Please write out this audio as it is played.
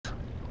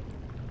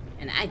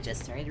And I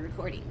just started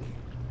recording.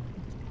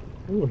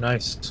 Ooh,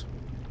 nice.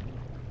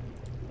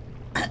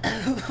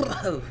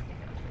 I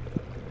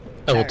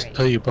will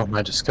tell you about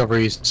my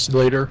discoveries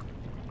later.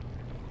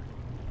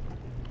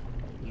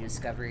 You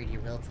discovered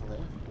your will to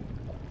live?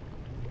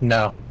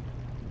 No.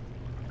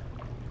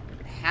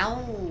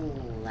 How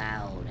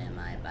loud am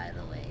I, by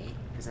the way?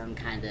 Because I'm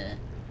kind of,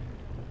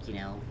 you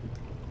know,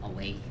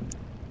 away.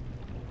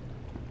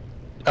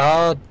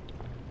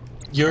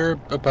 You're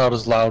about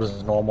as loud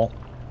as normal.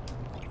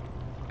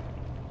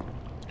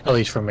 At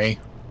least for me.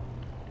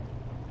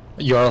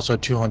 You're also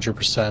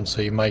 200%,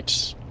 so you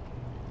might...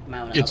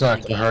 It's not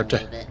going to hurt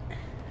to...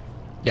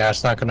 Yeah,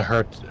 it's not going to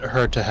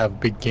hurt to have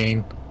big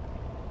gain.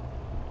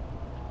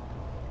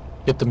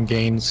 Get them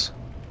gains.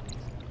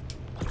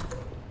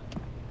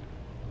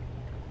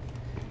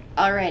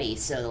 Alrighty,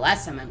 so the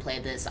last time I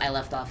played this, I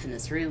left off in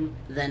this room,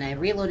 then I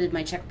reloaded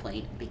my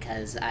checkpoint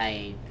because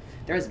there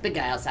was a big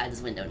guy outside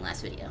this window in the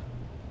last video.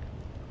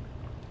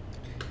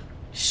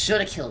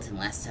 Should have killed him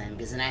last time,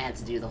 because then I had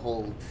to do the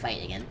whole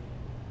fight again.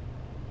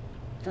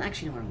 I don't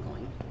actually know where I'm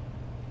going.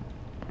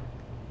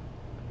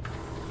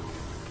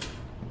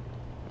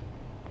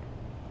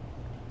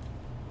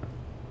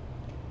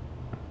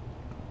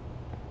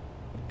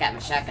 Got my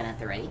shotgun at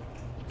the ready.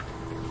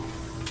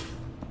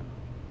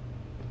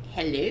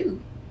 Hello.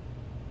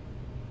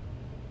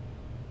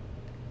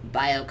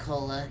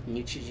 Bio-Cola,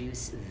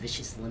 Nutri-Juice,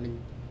 Vicious Lemon,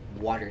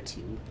 Water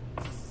Tube.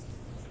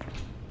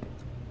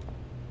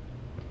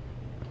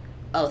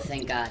 Oh,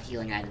 thank God,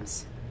 healing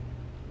items.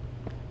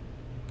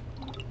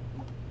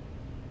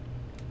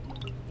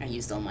 I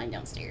used all mine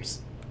downstairs.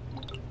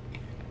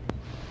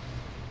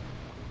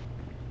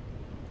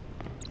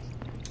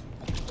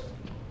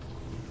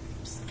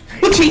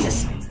 Oh,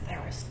 Jesus!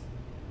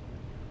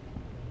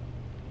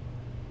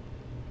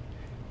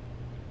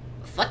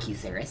 Fuck you,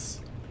 Theris.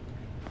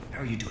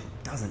 How are you doing?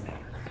 Doesn't matter.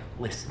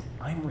 Listen,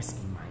 I'm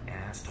risking my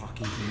ass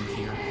talking to you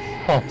here.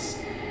 Oh.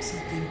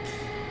 Something...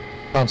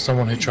 Found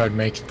someone who tried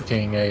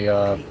making a,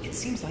 it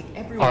seems like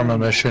armor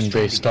mission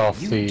based off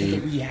the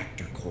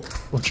reactor core.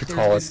 What you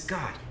call it?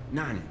 Guy,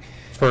 Nani.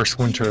 First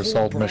Winter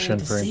Assault mission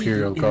for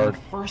Imperial Guard.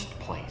 In the first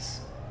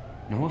place.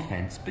 No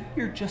offense, but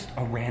you're just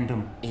a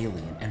random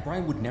alien, and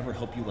Brian would never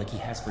help you like he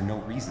has for no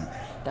reason.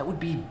 That would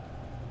be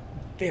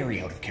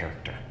very out of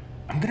character.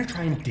 I'm gonna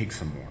try and dig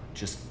some more.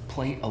 Just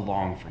play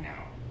along for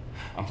now.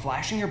 I'm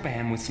flashing your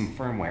band with some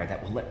firmware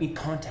that will let me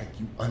contact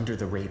you under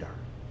the radar.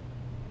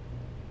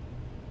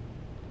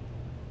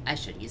 I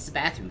should use the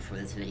bathroom for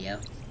this video.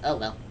 Oh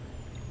well.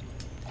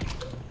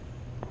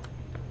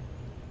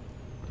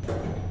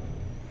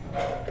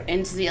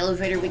 Into the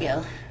elevator we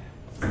go.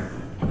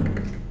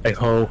 Hi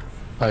ho.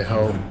 Hi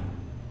ho.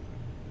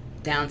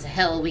 Down to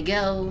hell we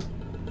go.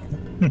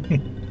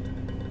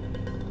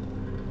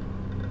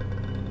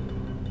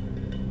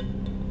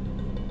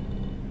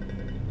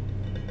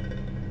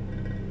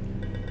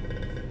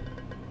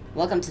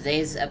 Welcome to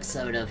today's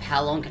episode of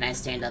How Long Can I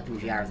Stand Up in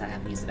VR Without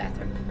Having to Use the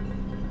Bathroom?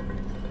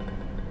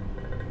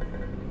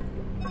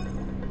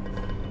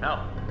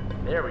 Oh,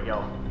 there we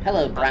go.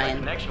 Hello, I Brian. lost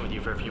connection with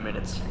you for a few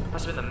minutes.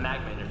 Must have been the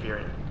magma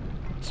interfering.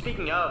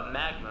 Speaking of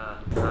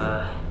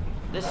magma,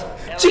 this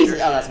Jesus!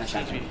 Oh, that's my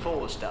seems to be shotgun.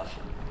 full of stuff.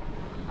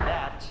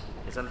 That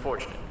is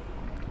unfortunate.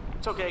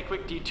 It's okay,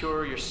 quick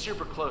detour. You're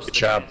super close to the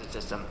job. transit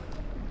system.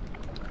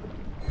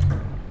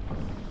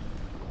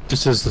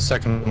 This is the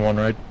second one,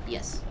 right?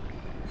 Yes.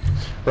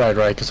 Right,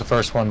 because the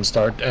first one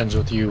ends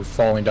with you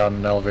falling down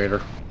an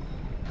elevator.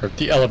 Or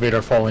the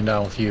elevator falling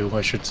down with you,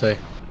 I should say.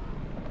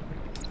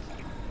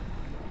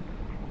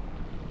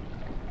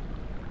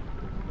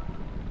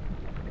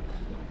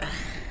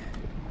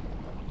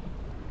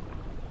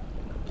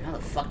 How the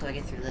fuck do I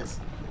get through this?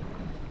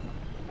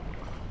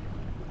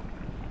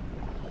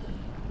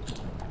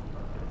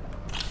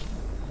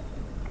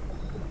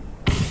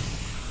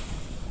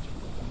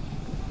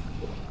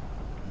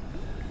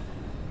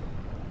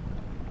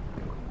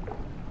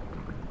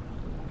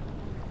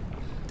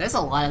 There's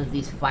a lot of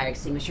these fire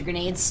extinguisher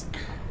grenades.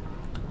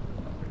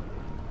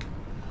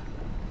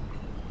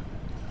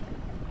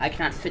 I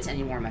cannot fit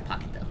any more in my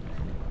pocket, though.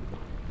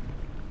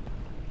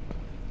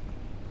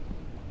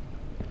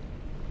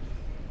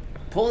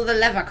 Pull the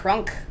lever,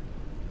 Crunk.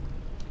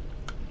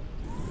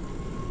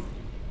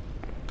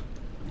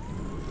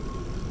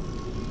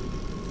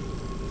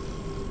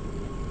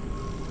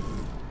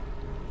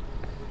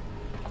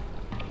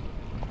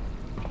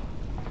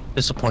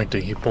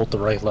 Disappointing, he pulled the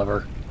right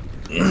lever.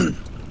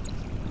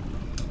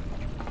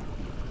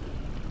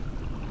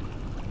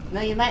 Now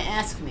you might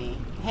ask me,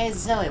 hey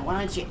Zoe, why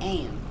don't you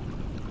aim?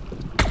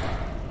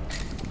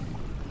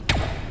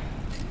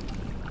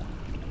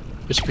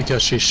 It's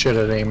because she's shit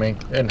at aiming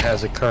and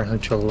has it currently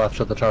to the left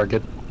of the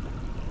target.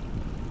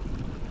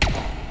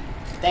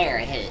 There,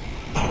 I hit it.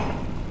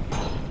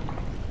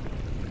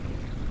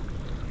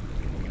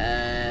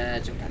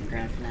 Jump on the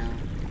ground for now.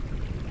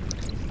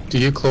 Do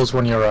you close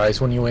one of your eyes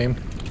when you aim?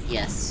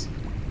 Yes.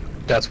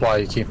 That's why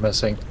you keep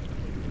missing.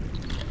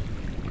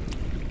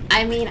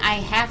 I mean, I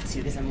have to,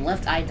 because I'm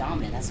left eye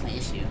dominant, that's my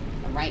issue.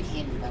 I'm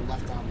right-handed, but I'm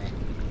left dominant.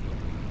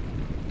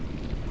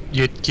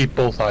 You keep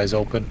both eyes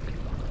open.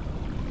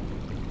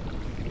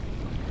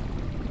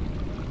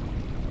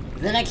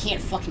 Then I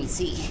can't fucking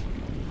see.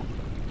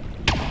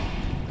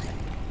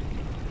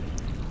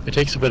 It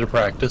takes a bit of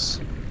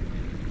practice.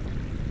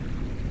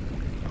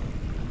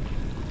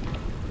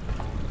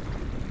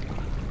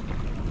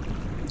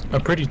 I'm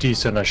pretty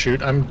decent at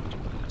shoot. I'm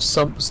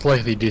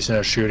slightly decent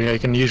at shooting. I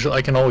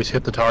can always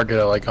hit the target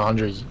at like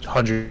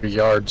 100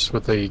 yards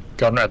with the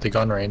gun at the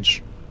gun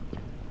range.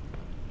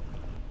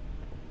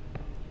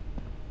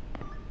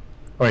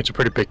 I mean, it's a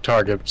pretty big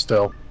target, but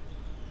still.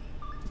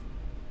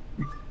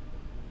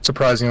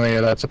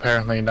 Surprisingly, that's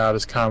apparently not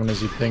as common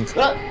as you'd think.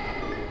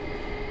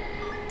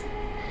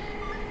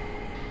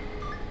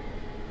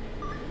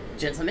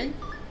 Gentlemen,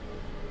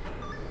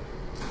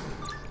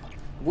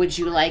 would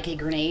you like a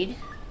grenade?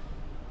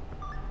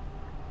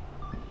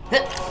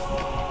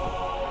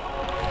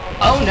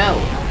 Oh no!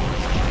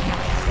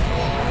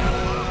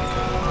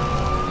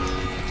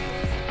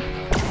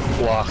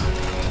 Blah.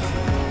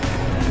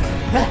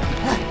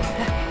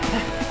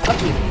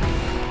 Fuck you.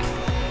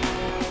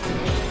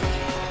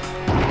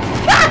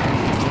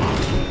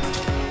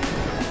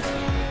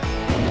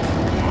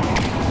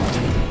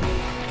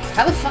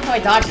 How the fuck do I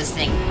dodge this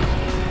thing?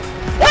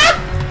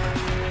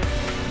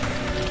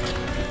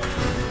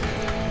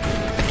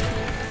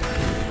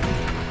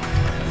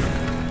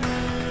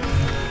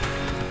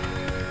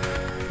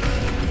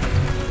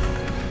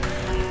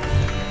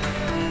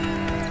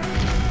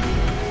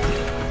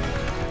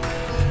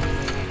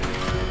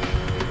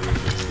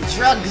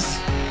 Drugs.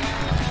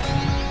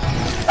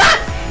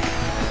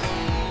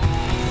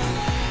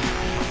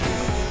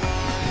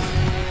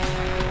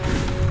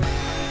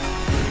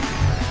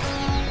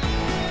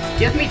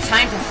 Give me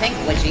time to think,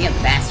 would you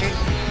bastard?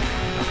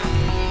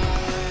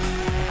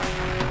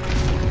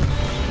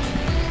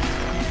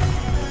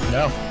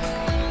 No.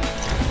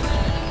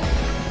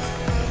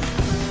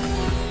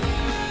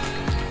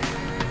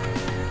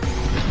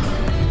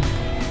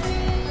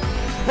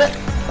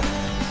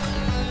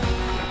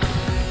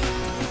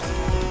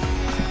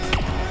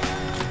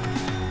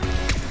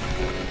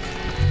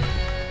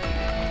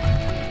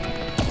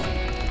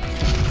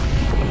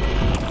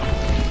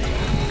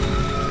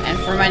 And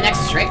for my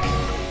next trick,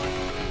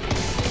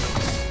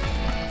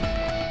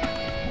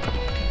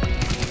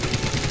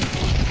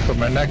 For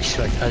my next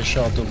trick, I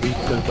shall delete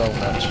the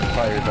donut,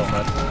 fire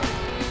donut.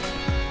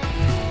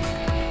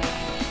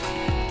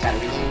 gotta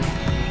reload.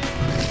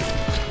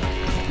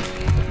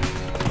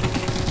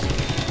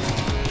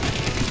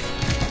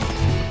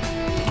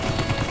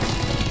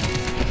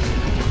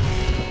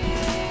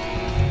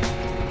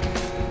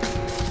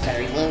 Gotta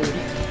reload.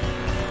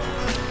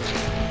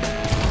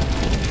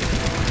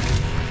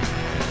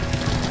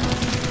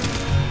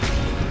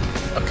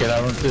 Okay, now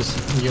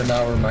you're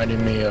now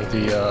reminding me of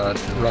the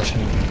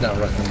not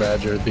Russian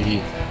Badger,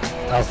 the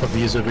Alpha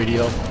Visa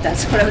video.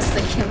 That's what I was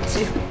thinking of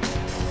too.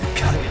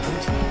 Gotta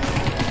reload.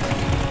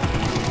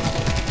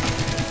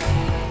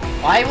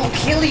 I will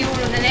kill you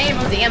in the name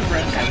of the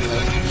Emperor. Gotta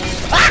reload.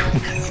 Ah!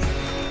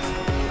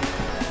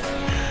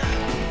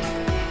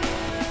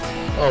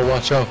 Oh,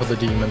 watch out for the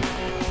demon.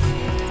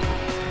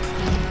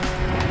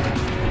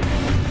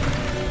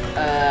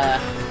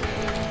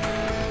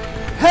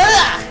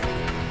 Ha!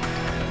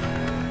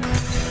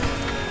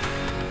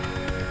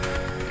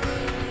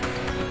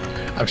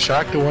 I'm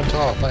shocked it went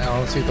off. I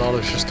honestly thought it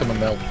was just gonna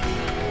melt.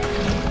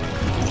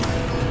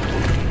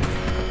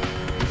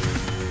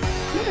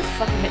 Who the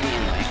fuck hit me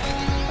anyway?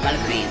 I'm out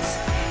of grenades.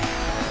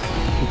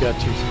 You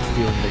got two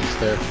healing things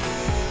there.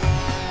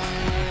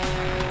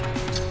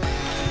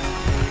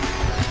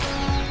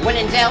 When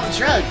in doubt,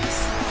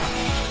 drugs.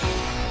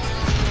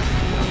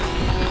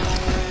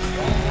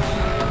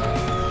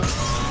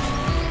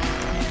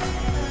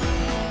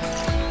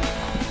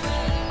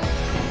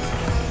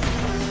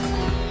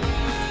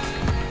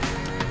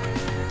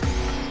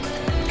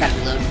 Gotta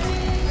reload.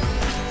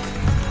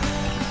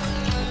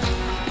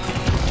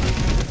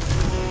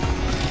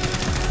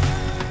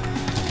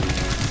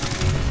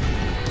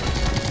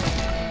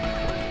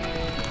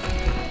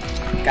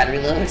 Gotta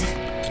reload.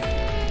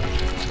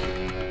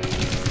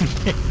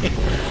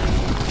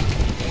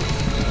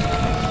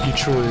 You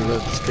truly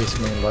lived Space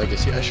Marine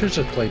Legacy. I should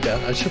just play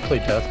Death. I should play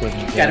Death when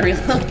you Gotta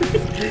reload.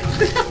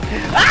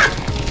 Ah!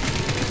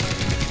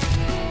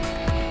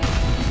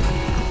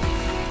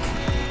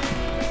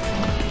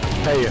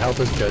 Hey, your health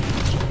is good.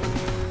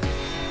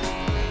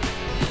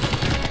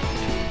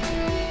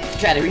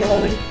 Try to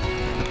reload.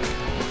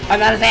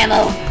 I'm out of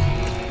ammo.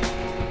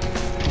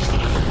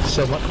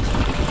 So much.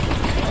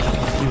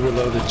 You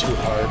reloaded too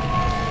hard.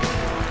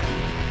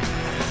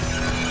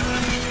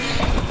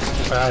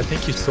 I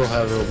think you still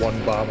have the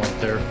one bomb up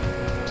there.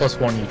 Plus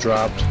one you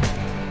dropped.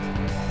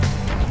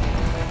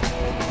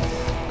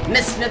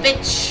 Miss me,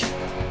 bitch.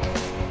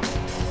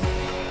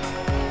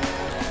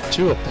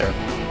 Two up there.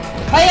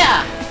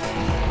 Hiya!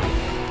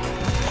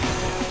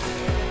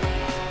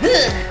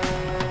 Ugh.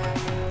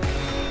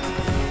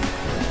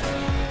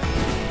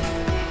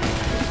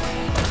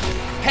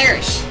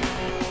 Perish.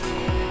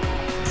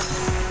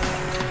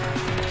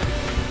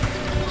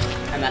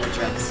 I'm out of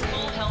drugs.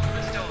 Full health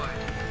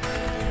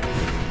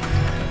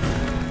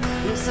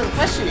So the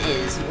question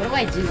is, what do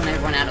I do when I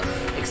run out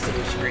of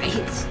extinguisher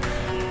grenades?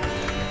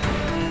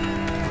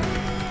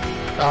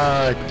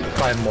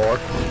 Find more.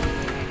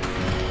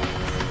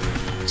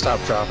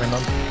 Stop dropping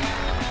them.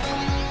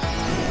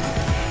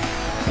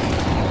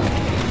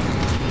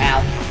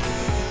 Ow.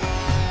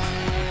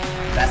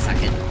 That's not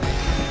good.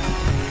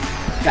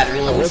 Gotta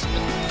reload.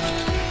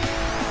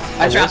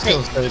 I dropped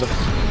it. Say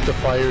the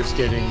fire's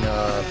getting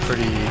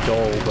pretty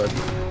dull, but...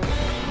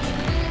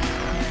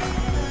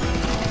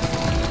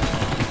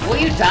 Will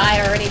you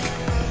die already?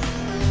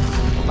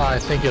 I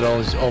think it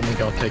always only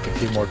gonna take a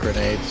few more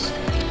grenades.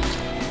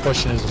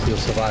 Question is if you'll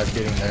survive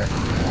getting there.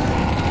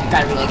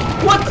 Gotta reload.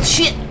 What the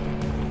shit?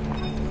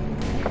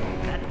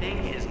 That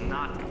thing is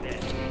not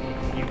dead.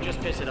 You just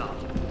piss it off.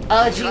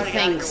 Oh, gee,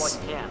 thanks.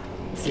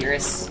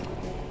 Serious?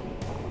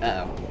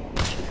 Uh-oh.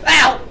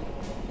 Ow!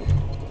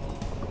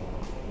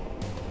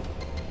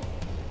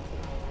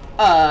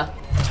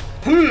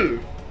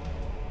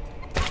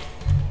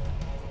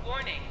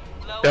 Warning.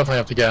 Definitely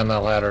have to get on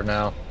that ladder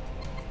now.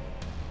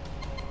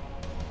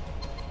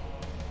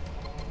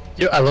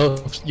 Yeah, I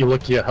love you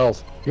look at your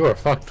health. You are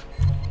fucked.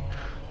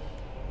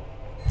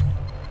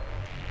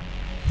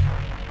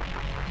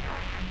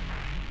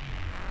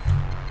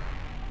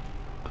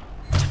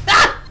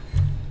 Ah!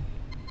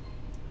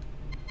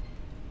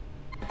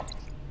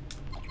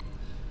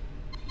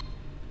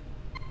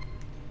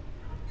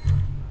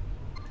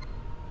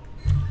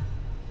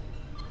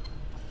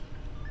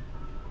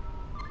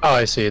 Oh,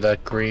 I see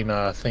that green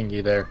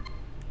thingy there.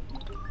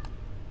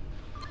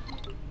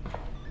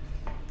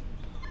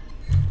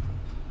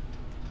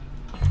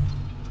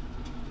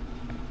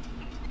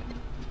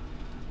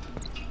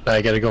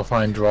 I gotta go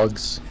find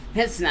drugs.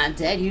 It's not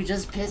dead, you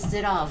just pissed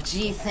it off.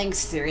 Gee, thanks,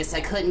 Sirius.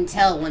 I couldn't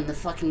tell when the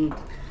fucking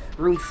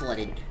room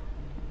flooded.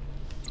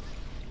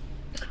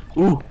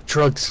 Ooh,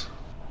 drugs.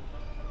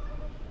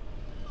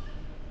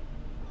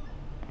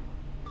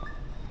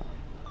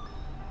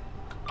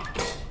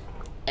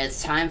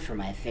 It's time for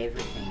my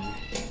favorite thing.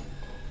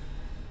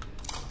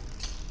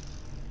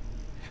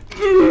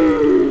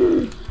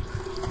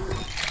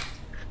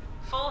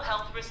 Full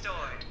health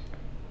restored.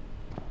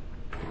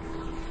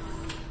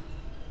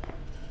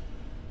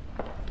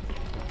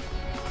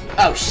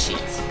 Oh, shit.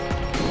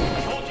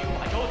 I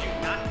told you,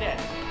 not dead.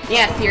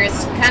 Yeah,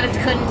 Sirius. Kinda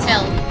couldn't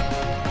tell.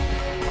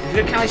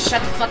 You kinda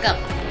shut the fuck up.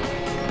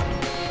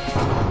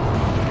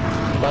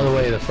 By the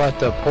way, the fact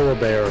that polar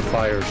bear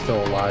fire is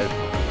still alive.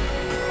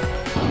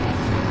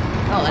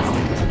 Oh, that's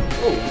good.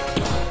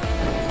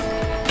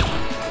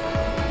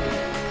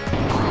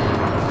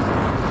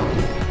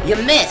 Ooh. You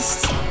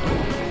missed!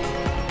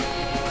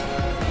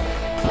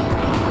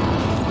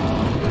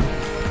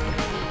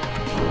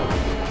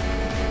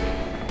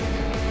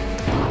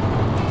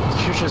 You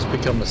should just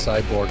become a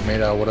cyborg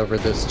made out of whatever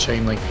this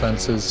chain link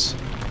fence is.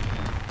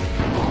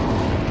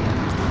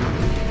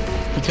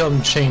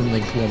 Become chain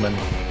link woman.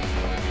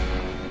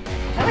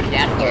 How do I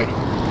get out of here?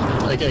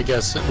 Like, I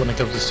guess when it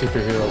comes to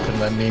superhero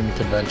naming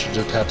conventions,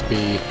 it had to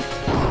be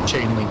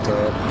chain link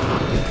girl.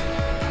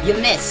 You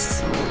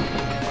missed.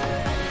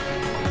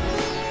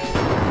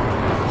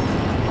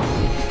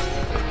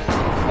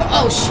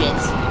 Oh shit.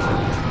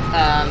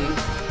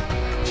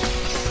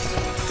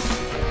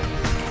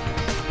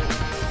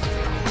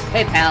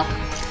 Hey pal.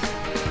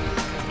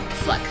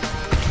 Fuck.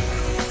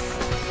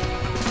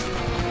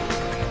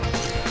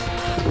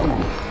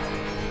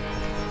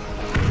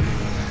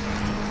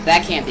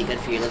 That can't be good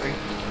for your liver.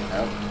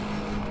 Oh.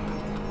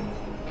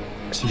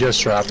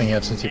 Suggest dropping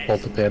it since you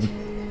pulled the pin.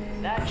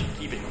 That should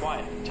keep it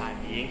quiet for the time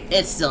being.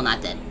 It's still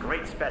not dead.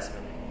 Great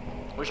specimen.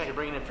 Wish I could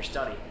bring it in for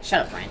study.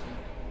 Shut up, Brian.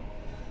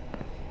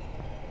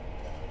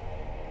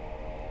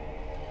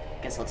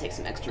 Guess I'll take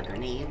some extra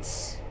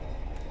grenades.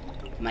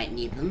 Might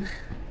need them.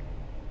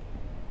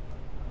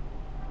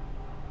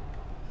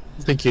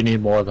 I think you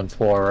need more than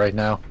 4 right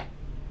now.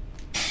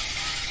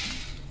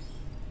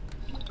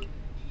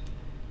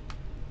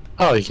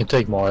 Oh, you can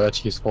take more,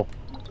 that's useful.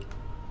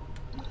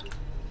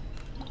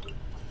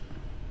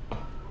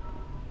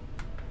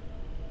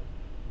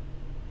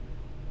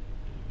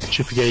 Did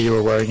you forget you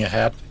were wearing a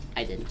hat?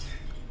 I didn't.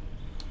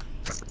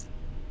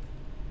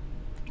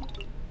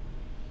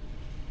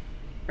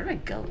 Where did I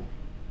go?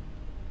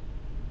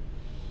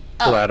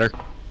 Oh. Ladder.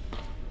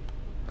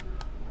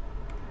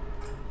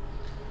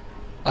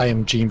 I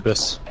am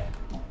Jeebus.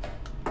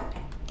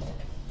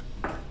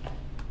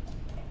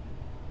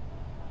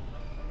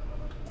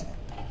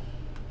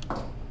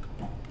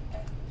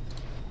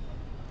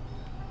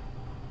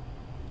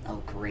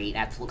 Oh great, I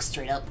have to look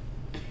straight up.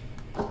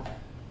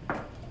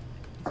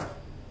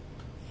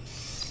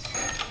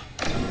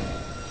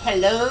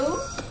 Hello?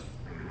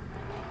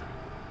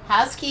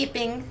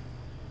 Housekeeping.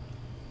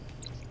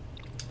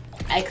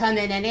 I come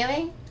in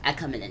anyway? I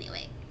come in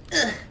anyway.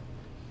 Ugh.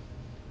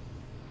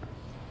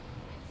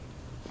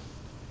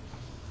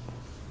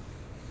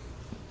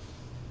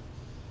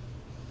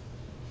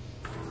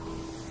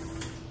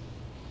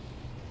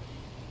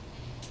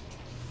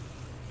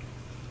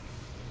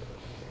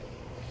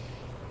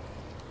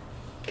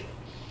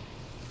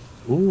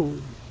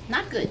 Ooh.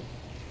 Not good.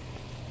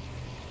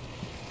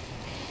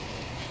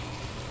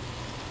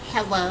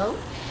 Hello?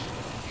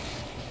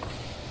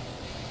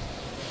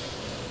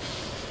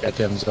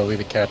 Goddamn Zoe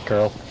the cat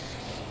girl.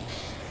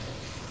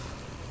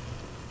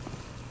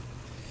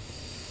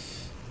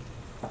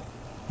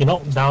 You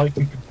know, now you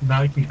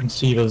can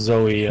conceive of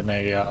Zoe in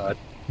a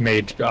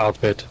maid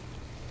outfit.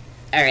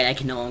 Alright, I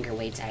can no longer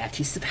wait. I have to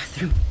use the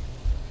bathroom.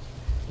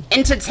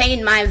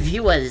 Entertain my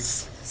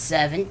viewers,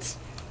 servant.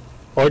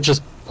 Or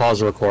just pause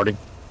the recording.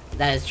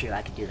 That is true,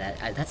 I could do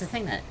that. That's a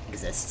thing that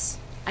exists.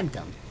 I'm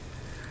dumb.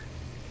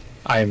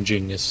 I am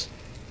genius.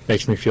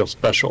 Makes me feel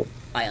special.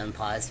 I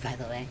unpaused, by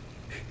the way.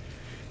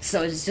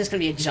 So it's just gonna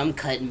be a jump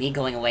cut, me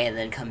going away and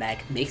then come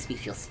back. Makes me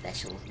feel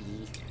special.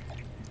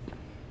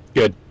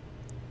 Good.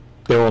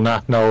 They will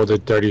not know the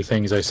dirty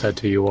things I said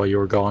to you while you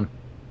were gone.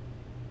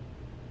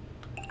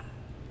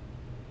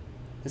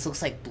 This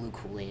looks like blue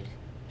Kool-Aid.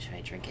 Should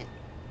I drink it?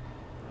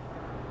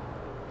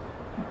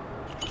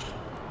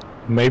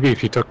 Maybe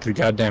if you took the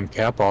goddamn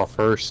cap off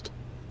first.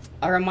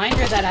 A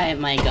reminder that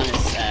my gun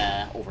is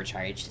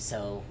overcharged,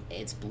 so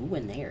it's blue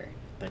in there,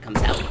 but it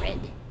comes out red.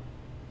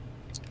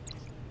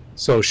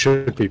 So it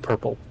should be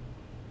purple.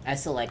 I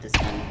still like this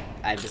gun.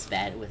 I'm just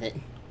bad with it.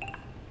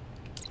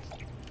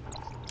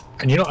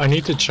 And you know, I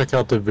need to check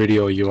out the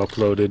video you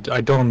uploaded. I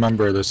don't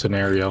remember the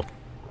scenario.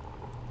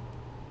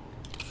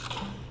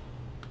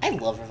 I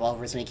love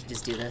revolvers when you can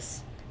just do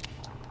this.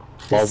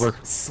 Revolver?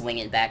 Just swing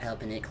it back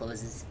up and it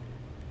closes.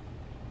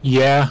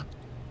 Yeah.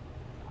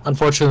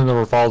 Unfortunately, the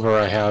revolver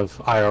I have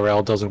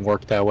IRL doesn't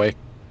work that way.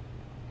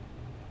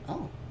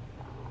 Oh.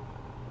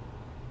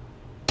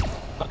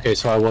 Okay,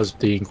 so I was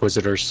the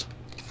Inquisitors.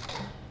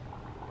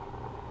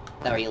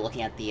 That were you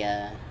looking at the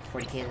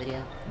 40K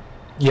video?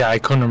 Yeah, I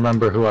couldn't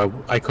remember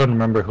I couldn't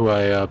remember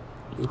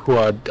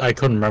I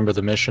couldn't remember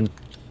the mission.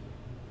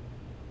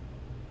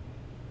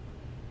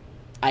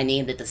 I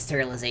named it the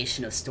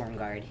Sterilization of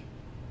Stormguard.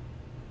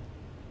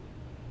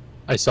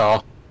 I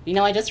saw. You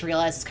know, I just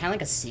realized it's kind of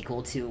like a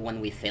sequel to when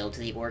we failed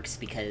to the orcs,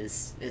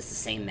 because it's the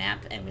same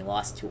map and we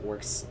lost to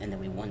orcs and then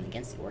we won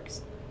against the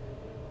orcs.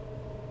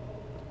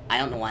 I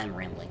don't know why I'm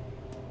rambling.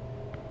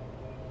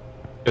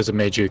 Because it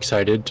made you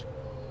excited.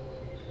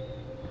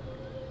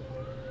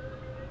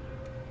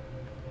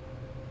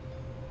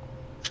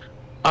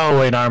 Oh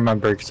wait, I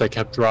remember, because I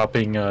kept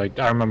dropping, I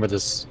remember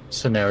this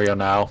scenario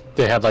now.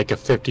 They had like a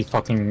 50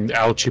 fucking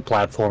algae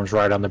platforms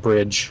right on the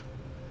bridge.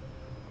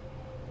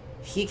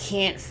 He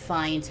can't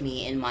find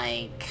me in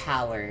my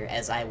cower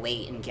as I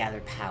wait and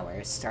gather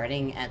power.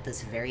 Starting at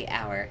this very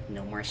hour,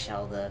 no more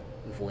shall the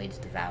void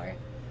devour.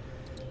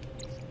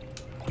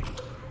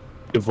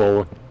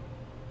 Devour.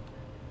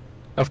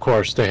 Of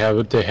course, they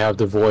have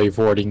the void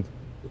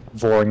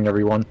voring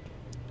everyone.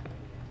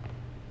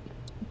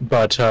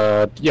 But,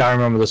 yeah, I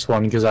remember this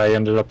one because I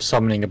ended up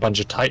summoning a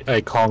bunch of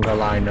a conga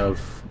line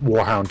of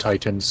Warhound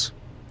Titans.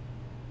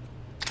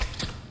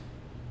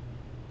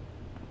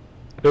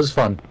 It was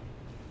fun.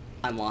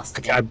 I'm lost I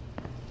again.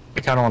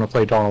 kind of want to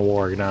play Dawn of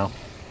War now.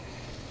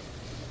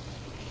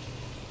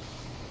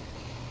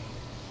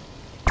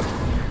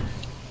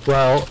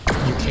 Well,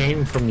 you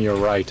came from your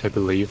right, I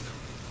believe.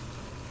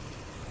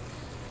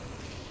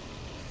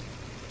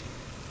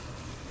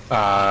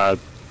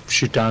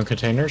 Shoot down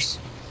containers.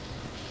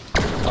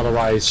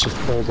 Otherwise, just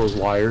pull those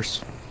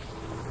wires.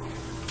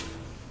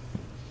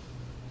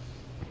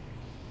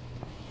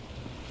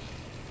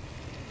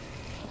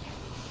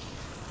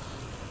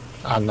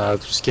 On the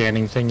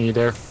scanning thingy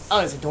there. Oh,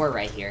 there's a door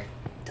right here.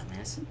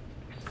 Dumbass.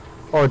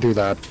 Or do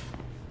that.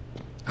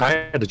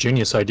 I had a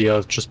genius idea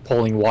of just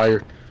pulling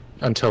wire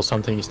until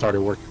something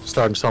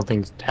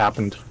something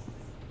happened.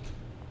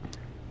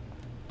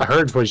 I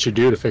heard what you should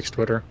do to fix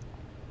Twitter.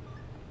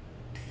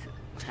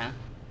 Huh?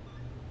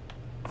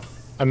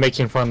 I'm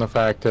making fun of the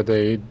fact that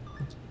the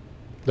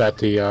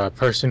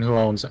person who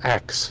owns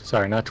X,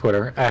 sorry, not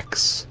Twitter,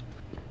 X.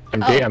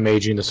 I'm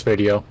aging this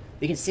video.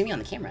 You can see me on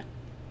the camera.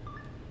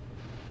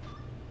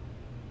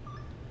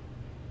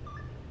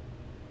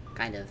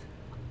 Kind of.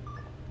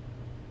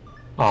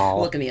 Oh,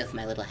 Look at me with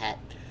my little hat.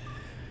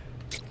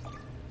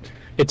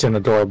 it's an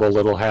adorable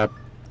little hat.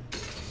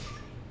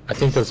 I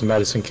think there's a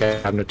medicine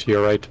cabinet to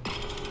your right.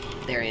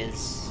 There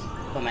is,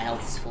 but my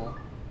health is full.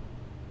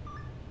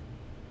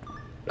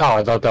 Oh,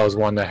 I thought that was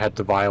one that had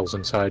the vials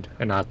inside,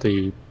 and not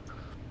the...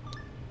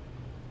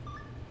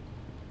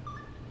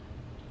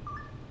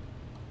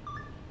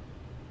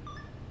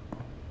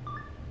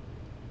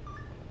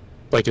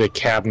 like the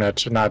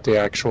cabinet, not the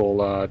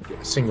actual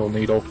single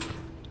needle.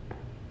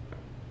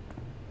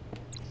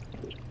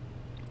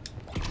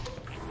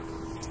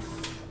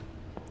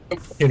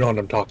 You know what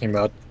I'm talking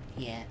about.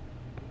 Yeah.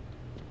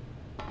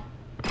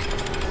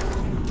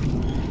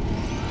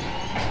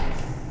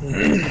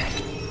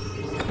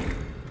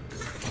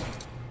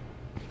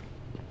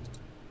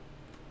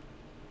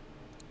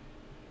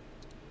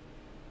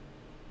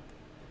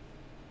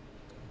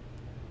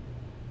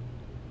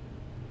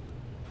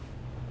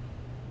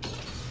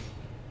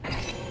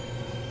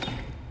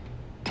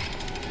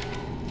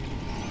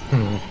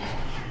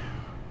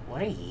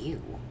 What are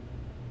you?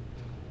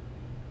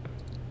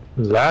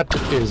 That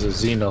is a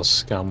Xenos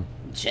scum.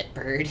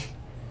 Jetbird.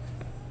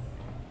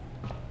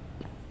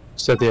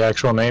 Is that the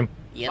actual name?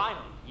 Yep.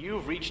 Finally,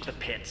 you've reached the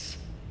pits.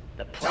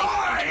 The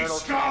Plank Internal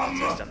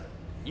Transit System.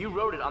 You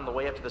rode it on the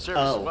way up to the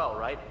surface as well,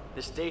 right?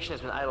 This station has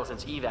been idle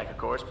since evac, of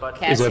course, but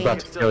Cassie, is it about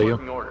to it's still kill you?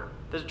 working order.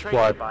 There's a train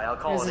What? nearby, I'll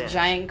call There's it a in.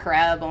 giant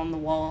crab on the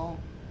wall.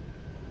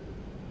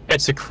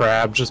 It's a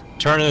crab. Just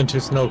turn it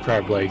into snow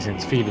crab legs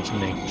and feed it to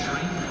me.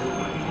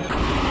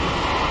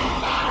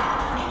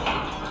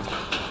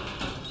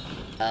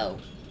 Oh.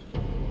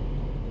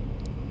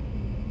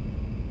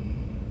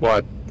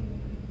 What?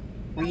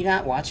 Were you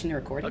not watching the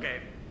recording? Okay,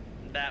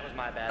 that was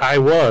my bad. I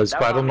was,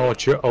 but I don't know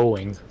what you're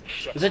owing.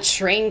 Shit. There's a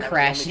train That was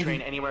crashing. the only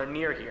train anywhere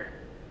near here.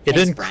 It Thanks,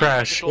 didn't Brian.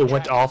 crash, it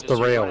went off the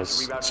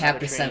rails.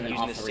 Chapter 7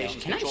 off the rail.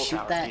 Can I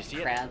shoot that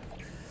crab?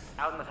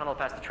 Out in the tunnel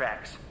past the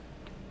tracks.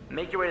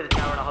 Make your way to the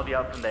tower and I'll help you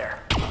out from there.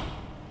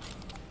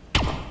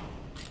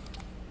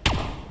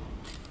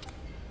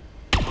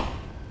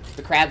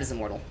 The crab is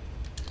immortal.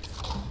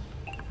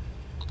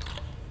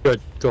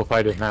 Good, go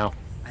fight it now.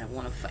 I don't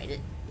want to fight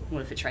it.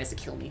 What if it tries to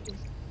kill me?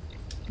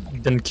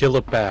 Then kill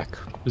it back.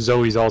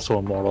 Zoe's also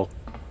immortal.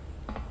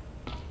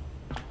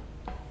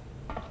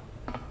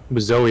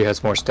 But Zoe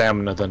has more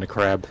stamina than the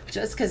crab.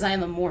 Just because I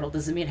am immortal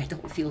doesn't mean I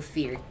don't feel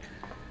fear.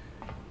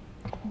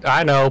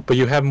 I know, but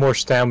you have more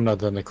stamina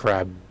than the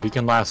crab. You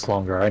can last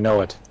longer, I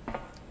know it.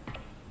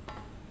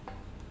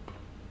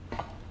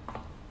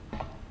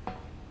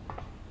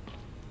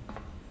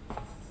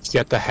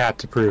 Get the hat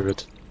to prove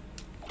it.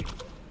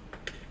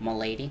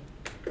 M'lady.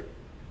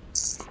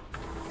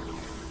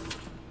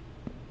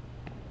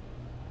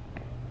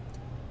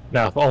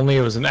 Now, if only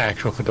it was an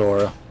actual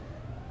fedora.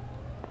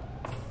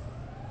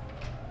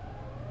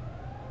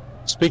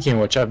 Speaking of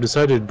which, I've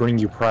decided to bring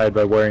you pride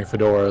by wearing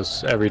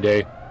fedoras every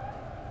day.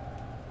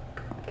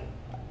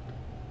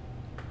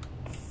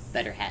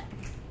 Better hat.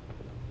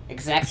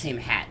 Exact same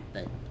hat,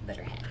 but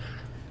better hat.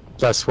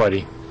 Less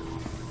sweaty.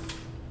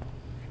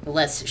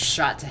 Less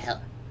shot to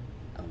hell.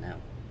 Oh no.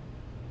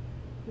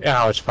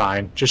 Yeah, it's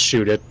fine. Just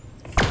shoot it.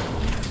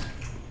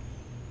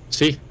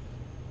 See?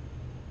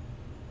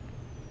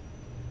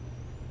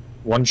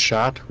 One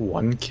shot,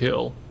 one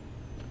kill.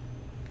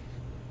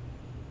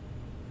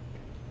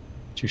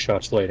 2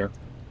 shots later.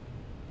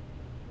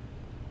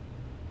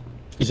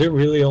 Is it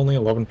really only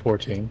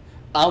 11:14?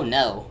 Oh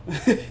no.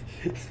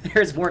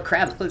 There's more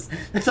crabos.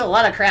 There's a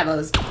lot of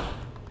crabos.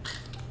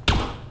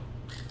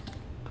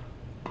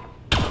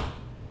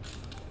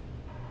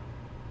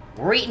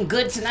 We're eating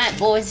good tonight,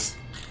 boys.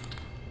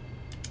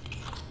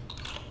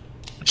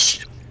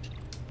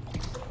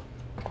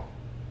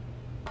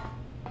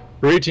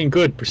 Raging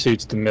Good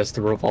proceeds to miss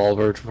the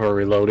revolver for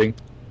reloading.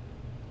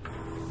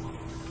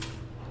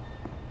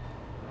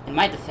 In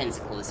my defense,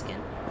 close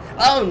again.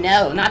 Oh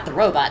no, not the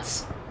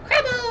robots.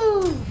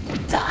 Crabo!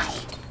 Die.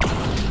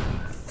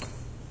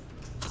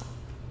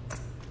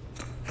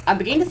 I'm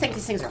beginning to think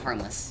these things are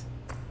harmless.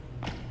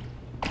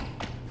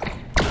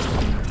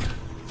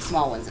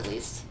 Small ones, at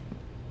least.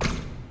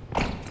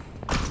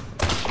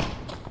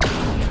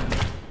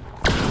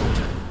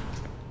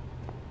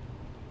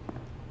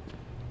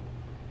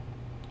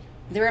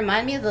 They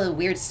remind me of the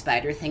weird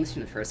spider things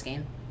from the first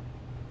game.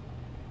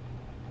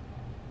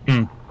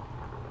 Hmm.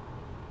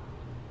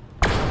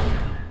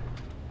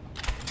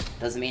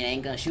 Doesn't mean I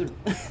ain't gonna shoot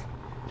them.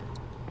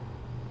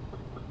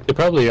 They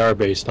probably are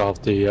based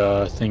off the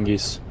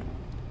thingies.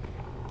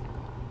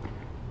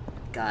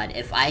 God,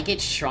 if I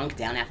get shrunk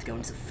down and have to go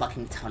into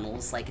fucking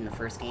tunnels like in the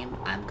first game,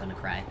 I'm gonna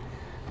cry.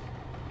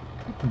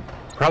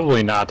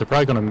 Probably not. They're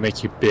probably gonna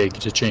make you big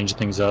to change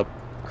things up.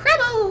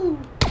 Crabbo!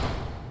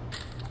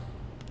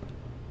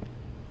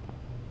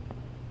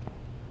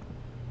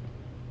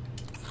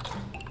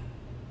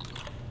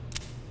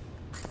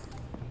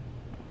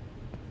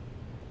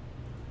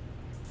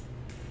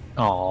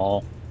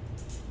 Aww.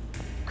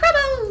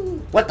 Crabbo!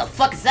 What the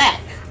fuck is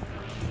that?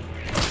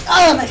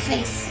 Oh, my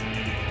face!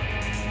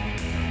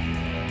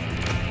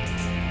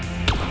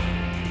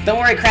 Don't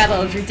worry,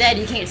 Crabbo. If you're dead,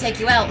 he can't take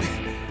you out.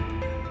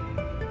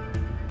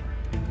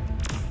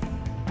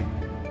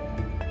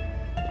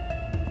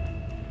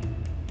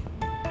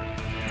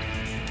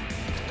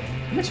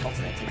 How much health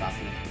did I take off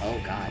him? Oh,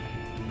 God.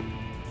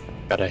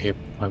 Gotta hear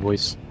my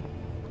voice.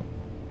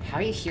 How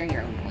are you hearing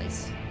your own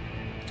voice?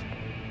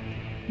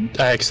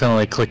 I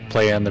accidentally clicked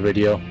play on the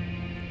video.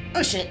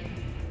 Oh, shit.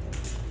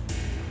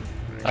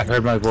 I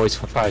heard my voice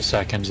for 5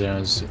 seconds and it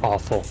was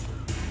awful.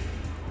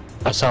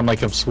 I sound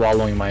like I'm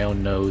swallowing my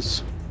own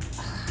nose.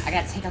 I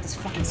gotta take out this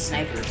fucking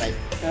sniper,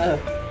 but...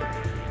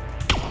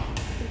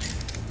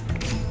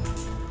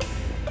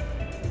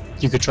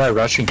 You could try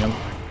rushing him.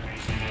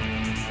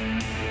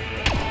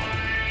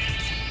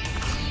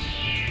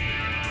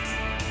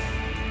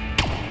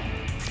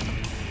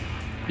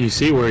 You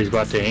see where he's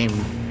about to aim.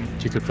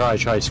 You could probably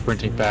try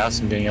sprinting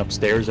past and getting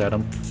upstairs at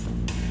him.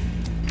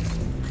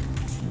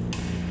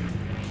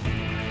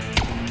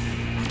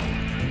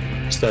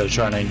 Instead of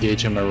trying to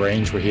engage him at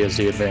range where he has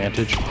the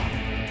advantage.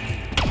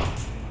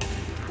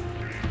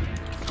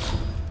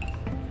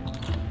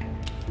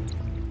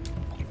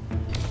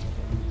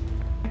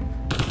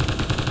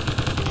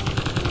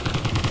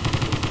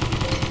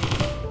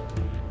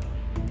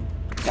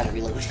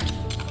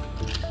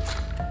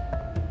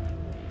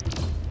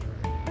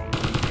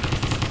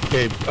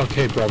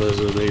 Okay, brothers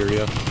of the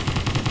area.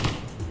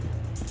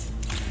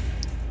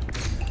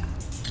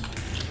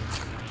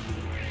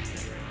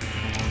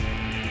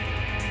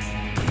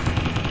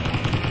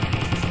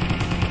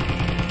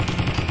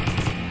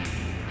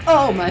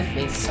 Oh, my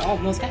face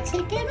almost got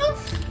taken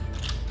off.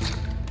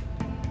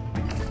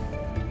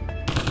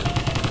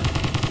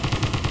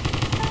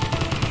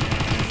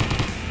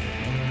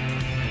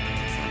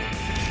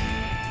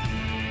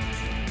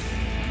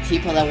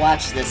 People that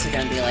watch this are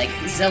gonna be like,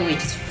 Zoe,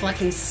 just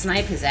fucking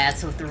snipe his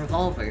ass with the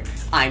revolver.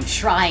 I'm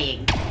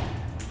trying.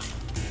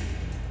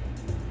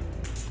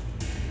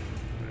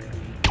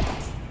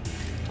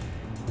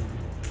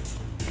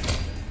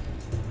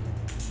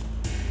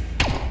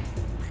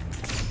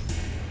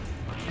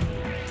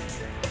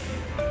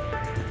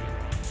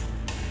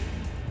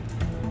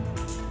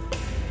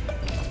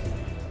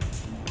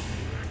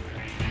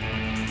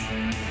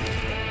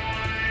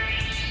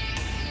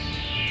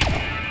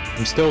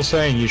 I'm still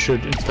saying you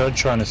should, instead of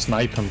trying to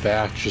snipe him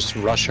back, just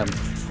rush him.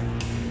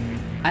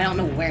 I don't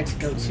know where to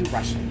go to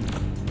rush him.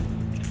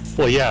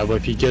 Well, yeah, but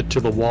if you get to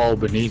the wall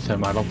beneath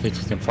him, I don't think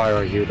he can fire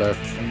at you there.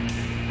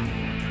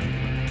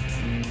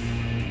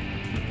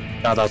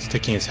 Now that's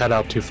sticking his head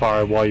out too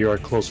far while you're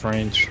at close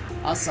range.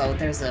 Also,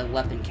 there's a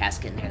weapon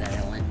casket in there that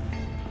I want.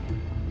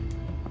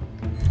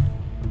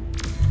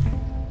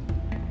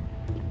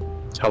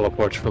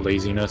 Teleports for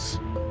laziness.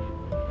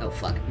 Oh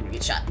fuck, I'm gonna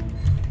get shot.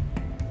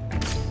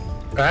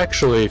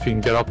 Actually, if you can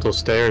get up those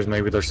stairs,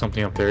 maybe there's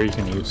something up there you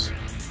can use.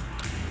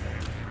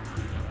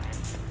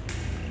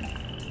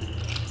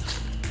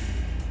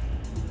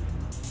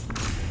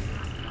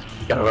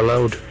 Gotta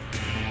reload.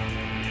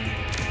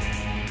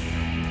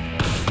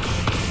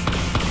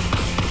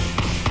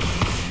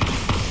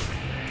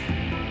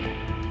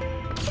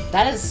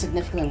 That is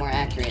significantly more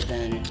accurate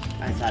than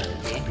I thought it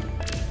would be.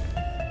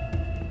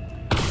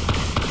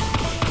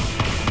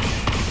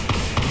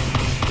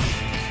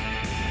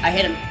 I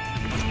hit him.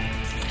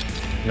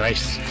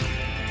 Nice.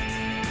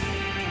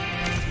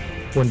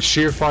 When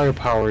sheer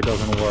firepower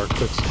doesn't work,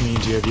 that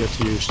means you have yet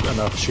to use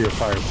enough sheer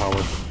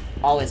firepower.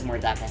 Always more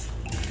Daka.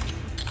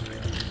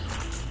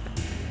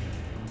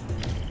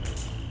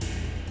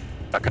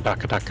 Daka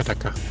daka daka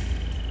daka.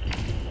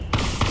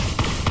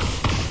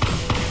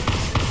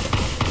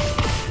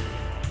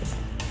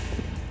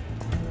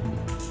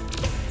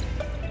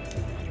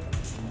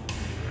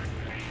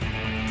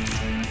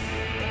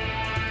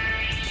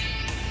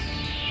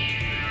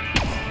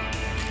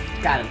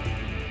 Got him.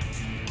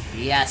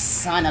 Yes,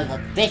 son of a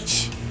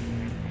bitch.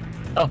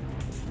 Oh.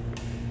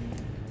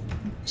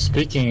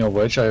 Speaking of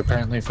which, I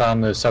apparently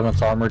found the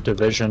 7th Armored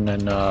Division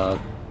in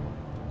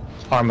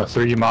Arma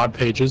 3 mod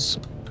pages.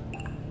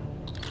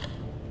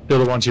 They're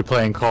the ones you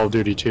play in Call of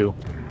Duty 2.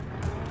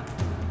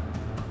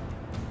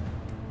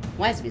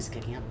 Why is the music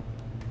kicking up?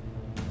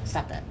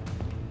 Stop that.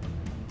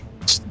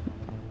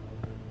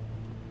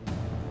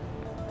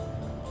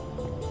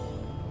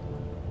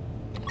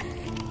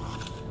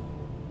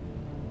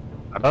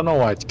 I don't know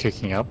why it's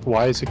kicking up.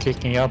 Why is it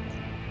kicking up?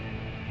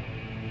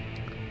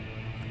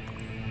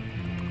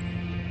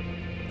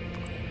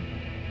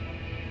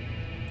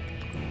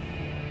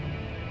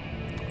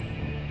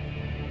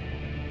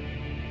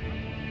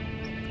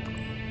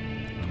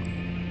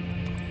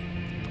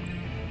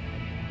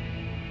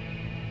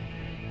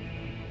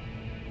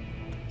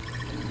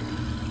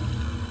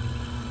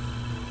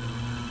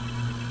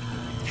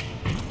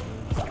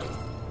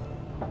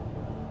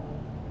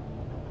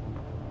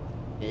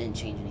 It didn't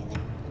change anything.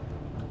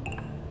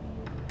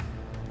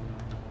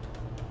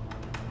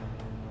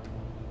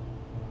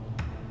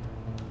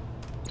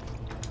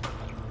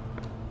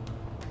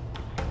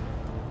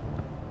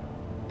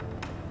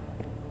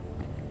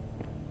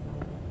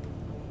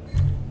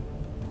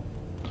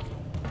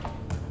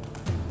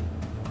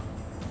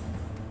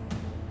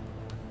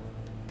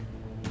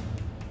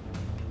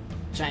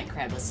 Giant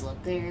crab whistle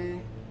up there.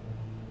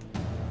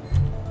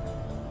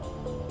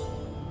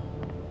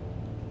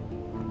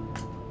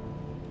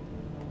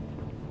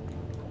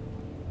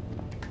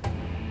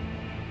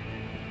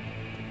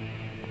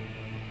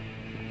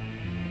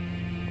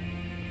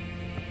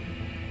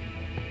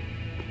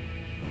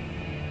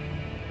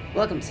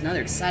 Welcome to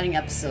another exciting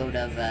episode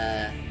of,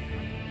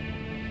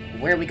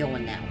 Where Are We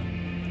Going Now?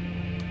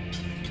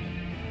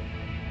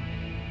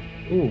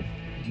 Ooh,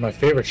 my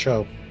favorite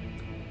show.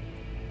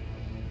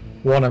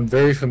 One I'm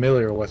very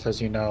familiar with,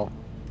 as you know.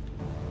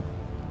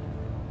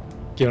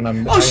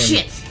 Given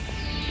Shit!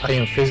 I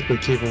am physically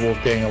capable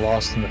of getting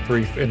lost in a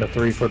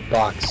 3-foot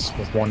box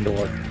with one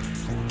door.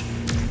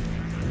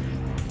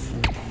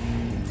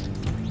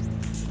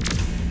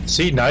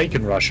 See, now you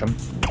can rush him.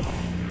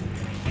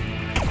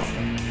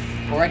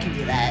 Or I can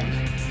do that.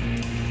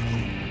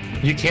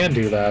 You can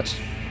do that.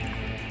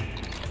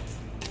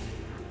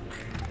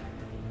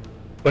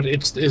 But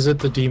is it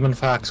the Demon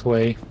Fax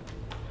way?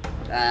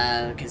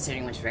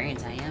 Considering which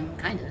variant I am,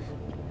 kind of.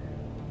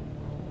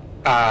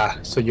 Ah,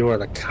 so you are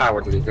the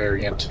cowardly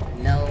variant.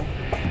 No.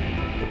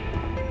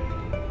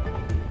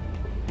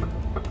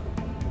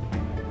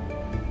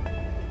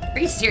 Are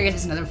you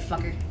serious, another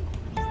fucker?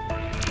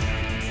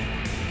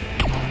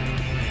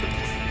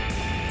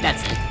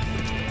 That's it.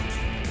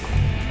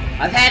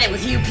 I've had it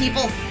with you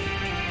people.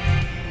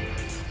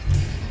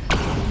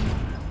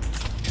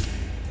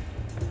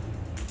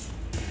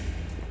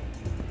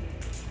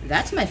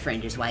 That's, my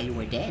friend, is why you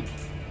were dead.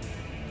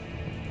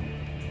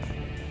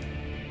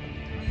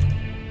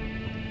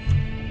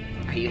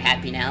 Are you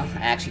happy now?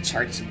 I actually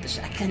charged with the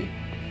shotgun.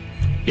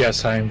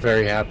 Yes, I am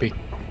very happy.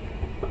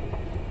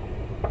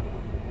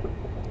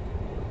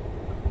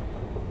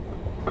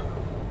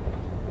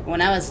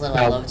 When I was little,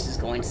 I loved just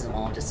going to the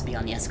mall just to be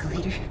on the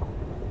escalator.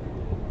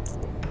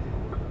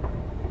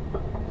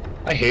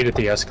 I hated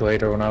the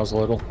escalator when I was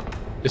little.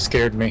 It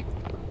scared me.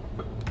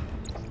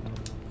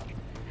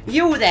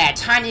 You there,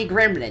 tiny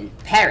gremlin!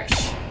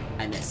 Perish!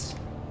 I missed.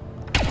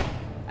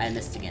 I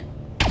missed again.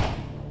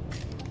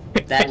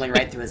 That went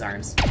right through his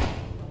arms.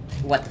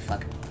 What the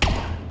fuck?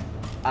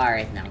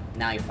 Alright,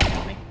 now you're fucking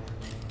with me.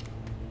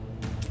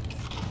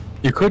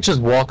 You could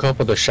just walk up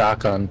with a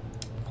shotgun.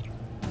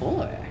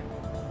 Or...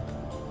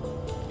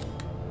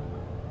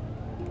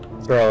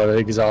 throw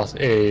a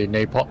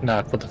napalm,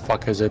 not, what the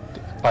fuck is it?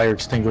 Fire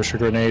extinguisher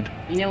grenade.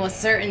 You know, a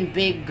certain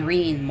big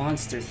green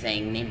monster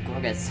thing named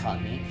Gorgas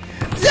taught me.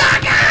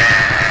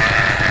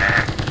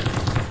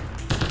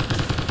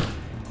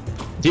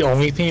 The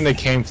only thing that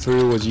came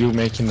through was you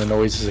making the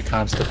noises of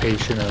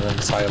constipation and then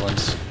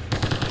silence.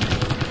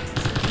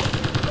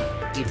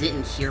 You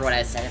didn't hear what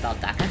I said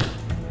about Daka?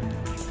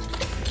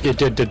 It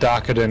did, the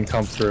Daka didn't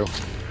come through.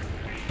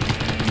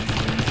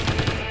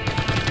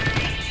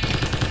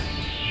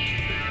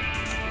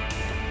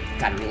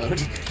 Gotta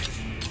reload.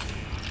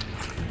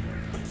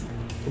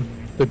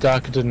 The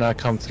Daka did not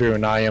come through,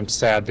 and I am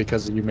sad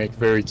because you make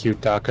very cute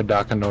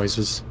Daka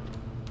noises.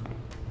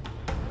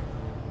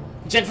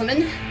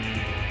 Gentlemen?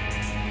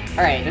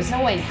 Alright, there's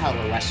no way in hell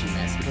we're rushing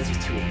this because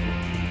there's two of you.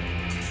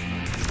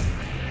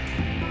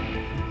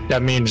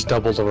 That means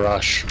double the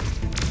rush.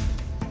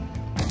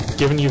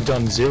 Given you've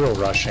done 0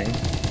 rushing,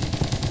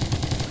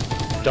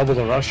 double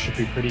the rush should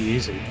be pretty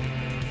easy.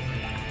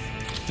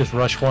 Just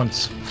rush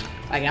once.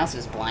 I can also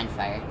just blind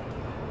fire.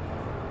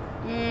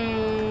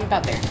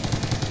 About there.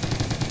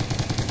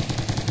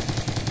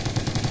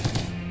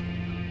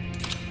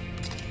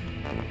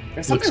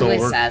 There's something really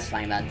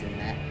satisfying about doing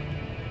that.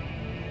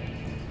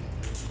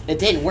 It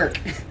didn't work.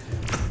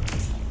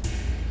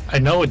 I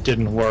know it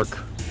didn't work.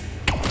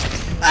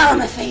 Oh,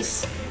 my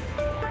face!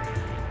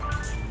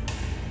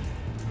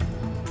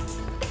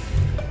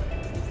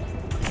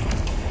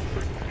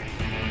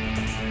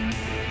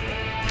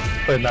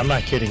 But I'm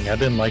not kidding, I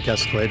didn't like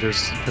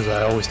escalators, because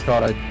I always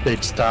thought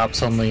they'd stop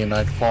suddenly and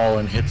I'd fall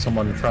and hit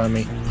someone in front of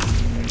me.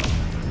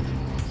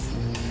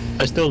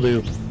 I still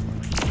do.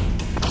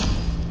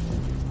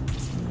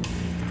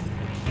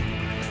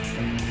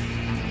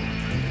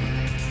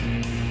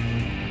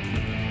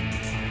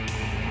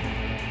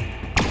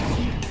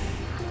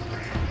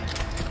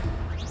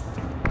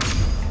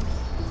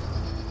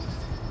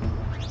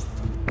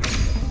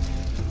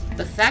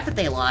 The fact that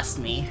they lost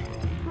me...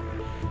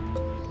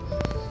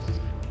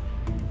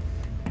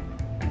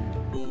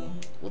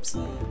 Whoops.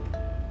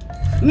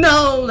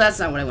 No, that's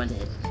not what I wanted to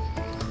hit.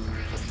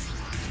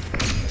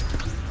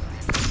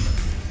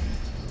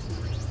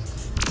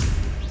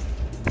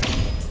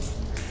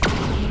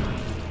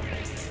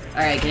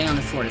 Alright, getting on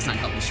the floor does not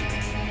help me shoot.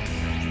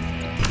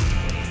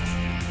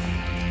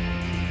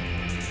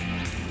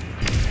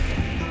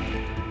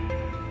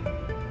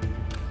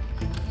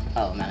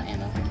 Oh, I'm out of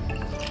ammo.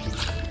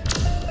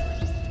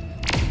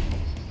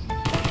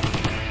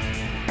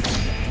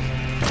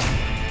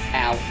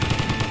 Ow.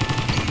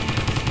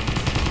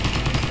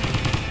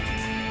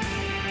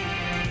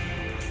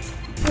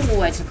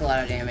 Ooh, I took a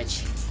lot of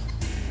damage.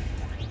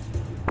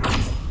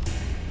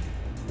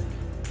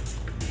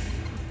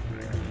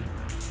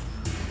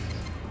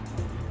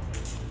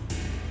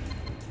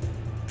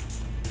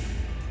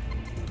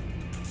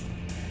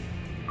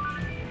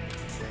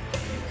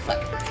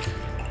 Fuck.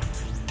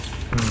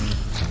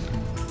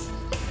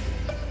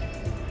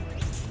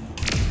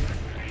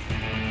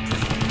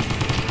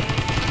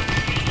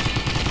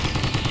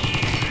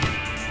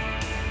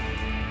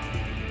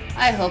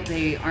 I hope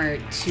they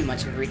aren't too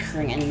much of a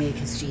recurring enemy,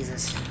 because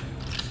Jesus.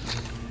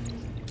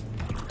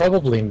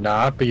 Probably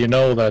not, but you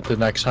know that the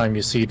next time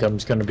you see them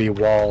is going to be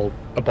while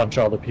a bunch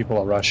of other people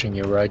are rushing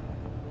you, right?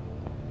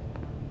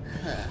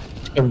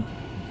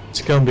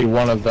 It's going to be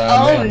one of them.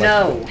 Oh, and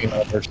no! Like 15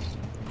 others.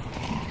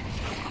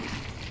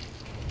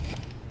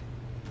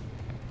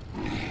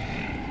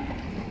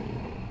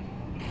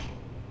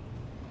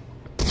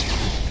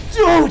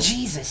 Oh,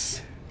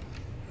 Jesus!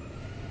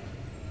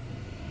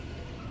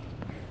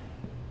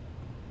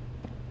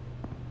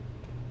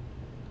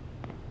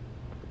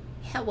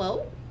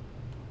 Hello?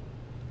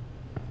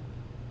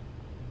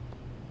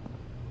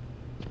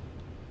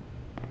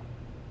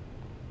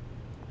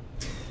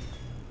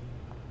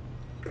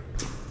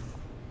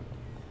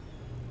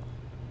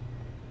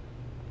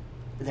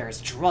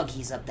 There's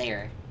druggies up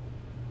there.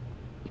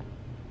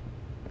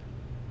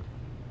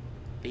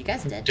 Are you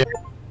guys dead?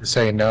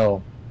 Say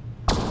no.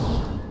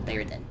 They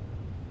are dead.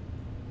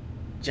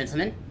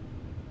 Gentlemen?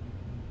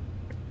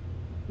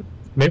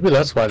 Maybe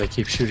that's why they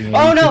keep shooting you.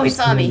 Oh You no, keep he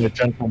saw me! a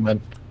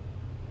gentleman.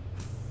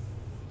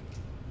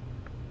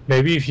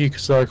 Maybe if you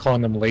start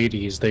calling them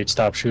ladies, they'd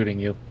stop shooting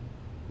you.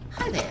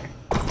 Hi there.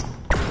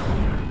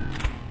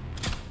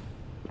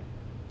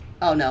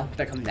 Oh no,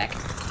 they're coming back.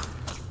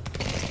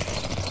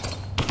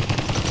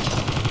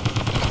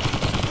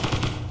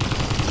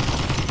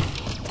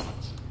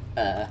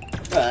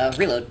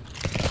 Reload.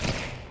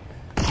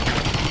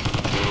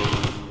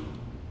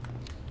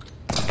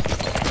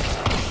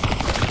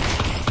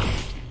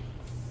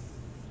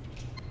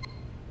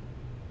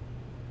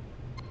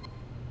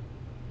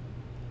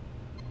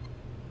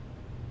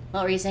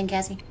 What were you saying,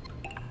 Cassie?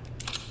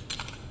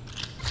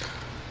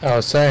 I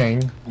was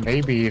saying,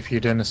 maybe if you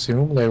didn't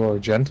assume they were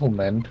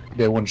gentlemen,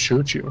 they wouldn't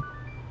shoot you.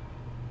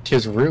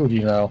 'Tis rude,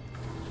 you know.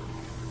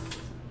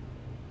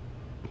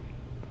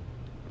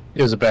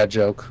 It was a bad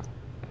joke.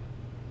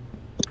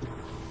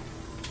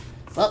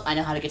 Well, I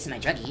know how to get to my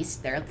druggies.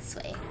 They're up this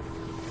way.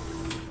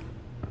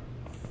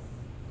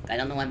 I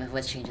don't know why my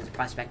voice changes the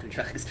prospect of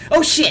drugs.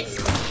 Oh shit!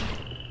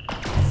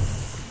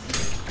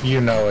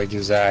 You know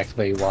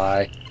exactly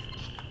why.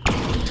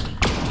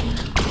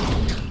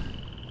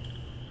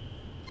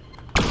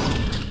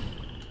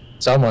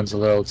 Someone's a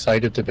little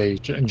excited to be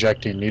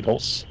injecting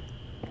needles.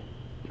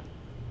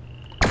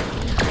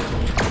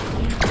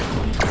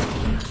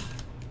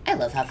 I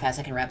love how fast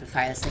I can rapid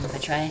fire this thing if I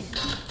try.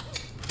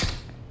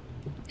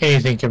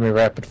 Anything can be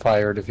rapid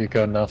fired if you're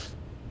good enough.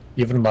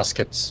 Even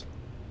muskets.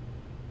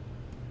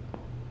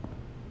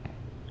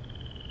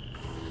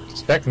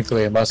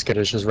 Technically, a musket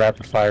is just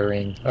rapid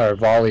firing, or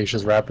volley is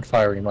just rapid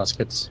firing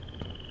muskets.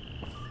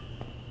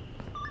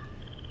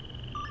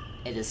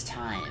 It is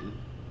time.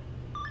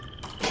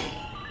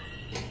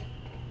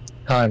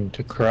 Time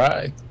to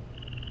cry.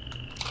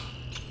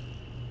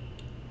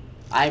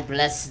 I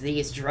bless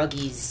these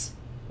druggies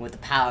with the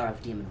power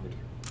of demonhood.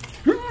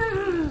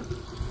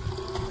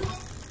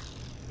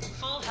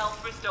 Full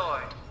health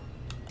restored.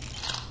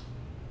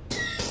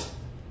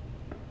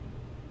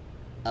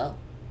 Oh.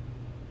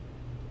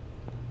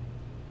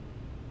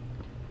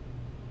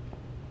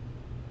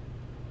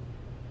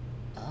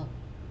 Oh.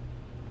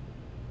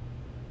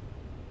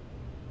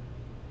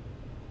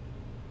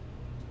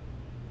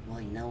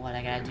 Well, you know what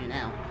I gotta do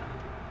now.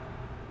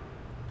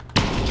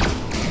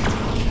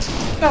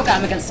 Oh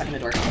god, I'm gonna stuck in the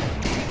door.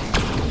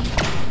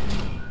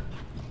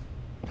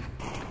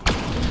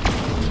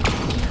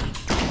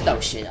 Oh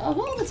shit. Oh,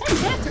 all the time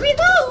I have to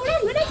reload!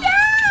 I'm gonna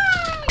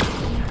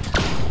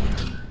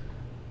die!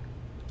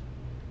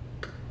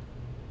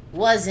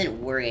 Wasn't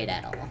worried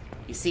at all.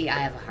 You see, I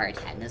have a hard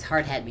hat, and this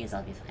hard hat means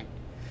I'll be fine.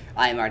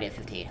 I'm already at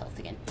 58 health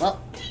again.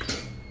 Well,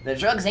 the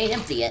drugs ain't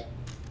empty yet.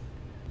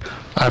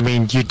 I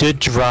mean, you did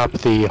drop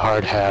the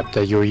hard hat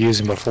that you were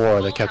using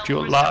before that kept you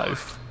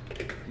alive.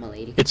 My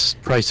lady. It's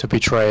price of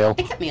betrayal.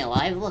 It kept me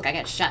alive. Look, I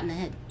got shot in the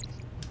head.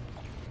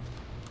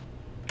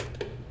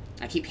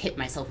 I keep hitting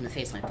myself in the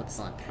face when I put this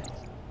on.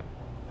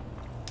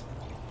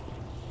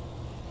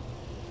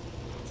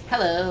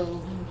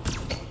 Hello.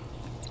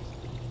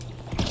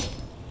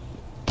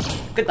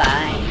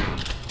 Goodbye.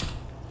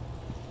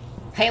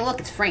 Hey, look,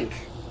 it's Frank.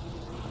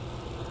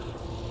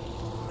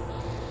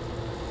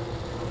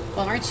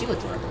 Well, aren't you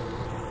adorable?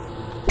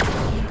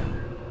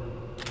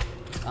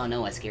 Oh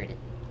no, I scared it.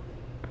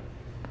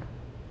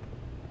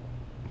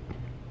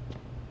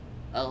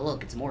 Oh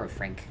look, it's more of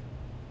Frank.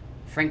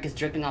 Frank is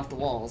dripping off the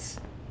walls.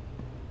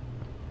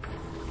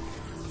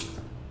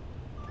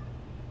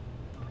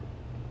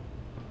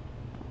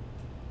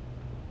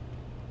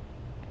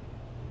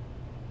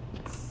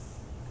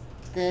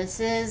 This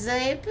is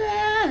a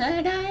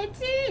bad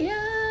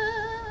idea.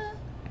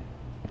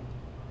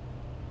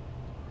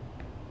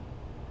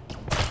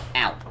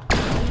 Ow.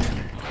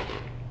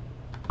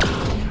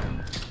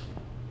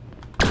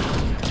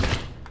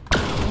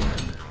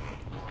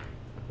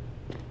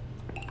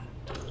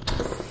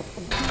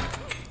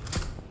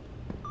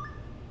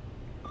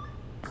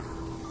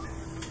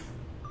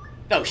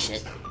 Oh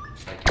shit.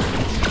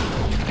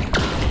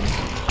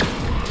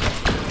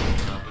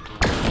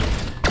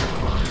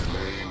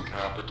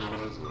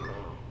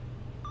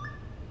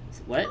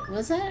 What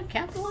was that?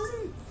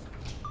 Capitalism?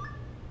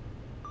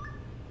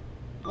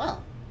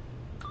 Well,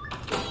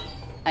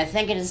 I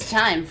think it is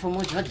time for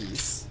more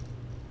druggies.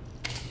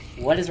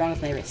 What is wrong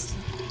with my wrist?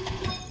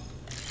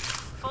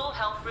 Full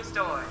health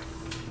restored.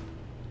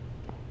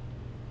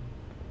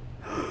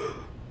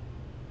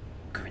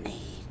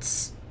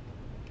 Grenades.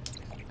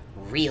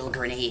 Real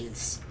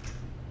grenades.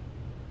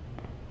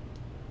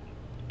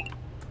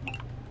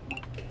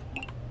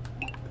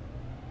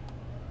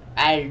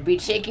 I'll be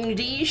taking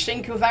these,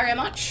 thank you very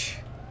much.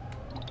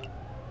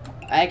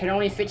 I can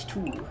only fit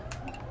 2.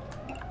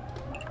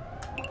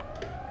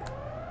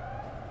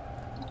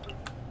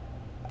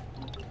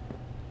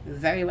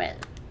 Very well.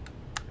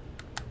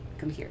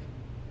 Come here.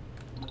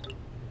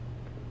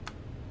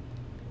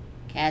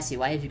 Cassie,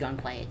 why have you gone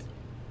quiet?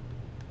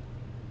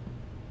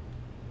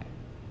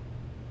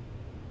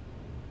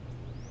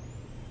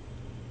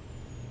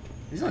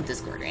 This is on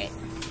Discord, right?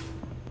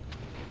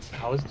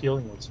 I was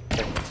dealing with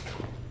something.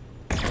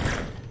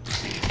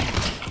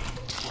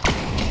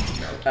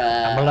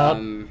 I'm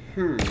allowed.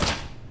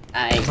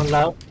 I'm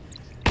allowed.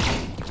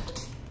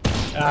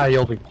 Ah,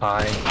 you'll be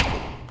fine.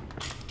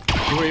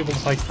 You were able to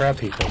fight crab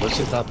people. This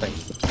is nothing.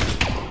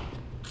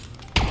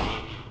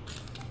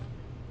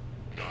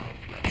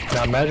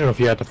 Now imagine if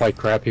you had to fight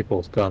crab people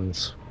with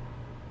guns.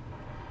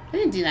 It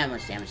didn't do that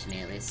much damage to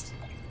me, at least.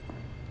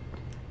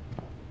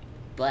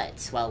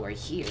 But while we're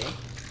here,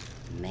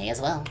 may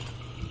as well.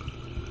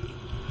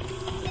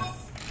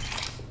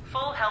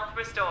 Full health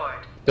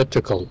restored. That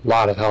took a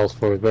lot of health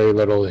for very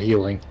little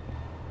healing.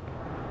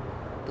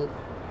 Boop.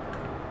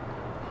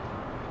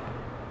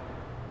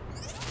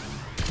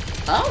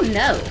 Oh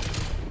no!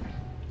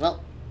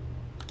 Well.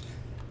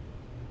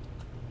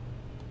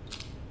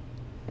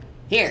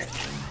 Here.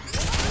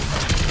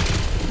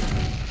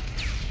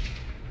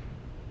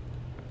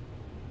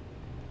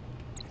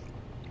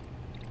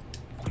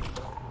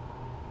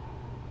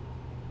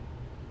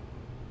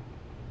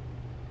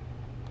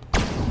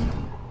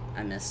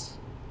 I missed.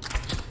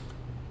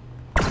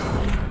 What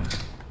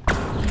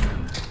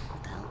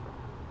the hell?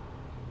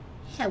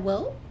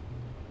 Hello?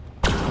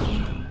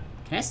 Can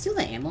I steal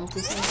the ammo off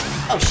this thing?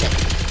 Oh shit!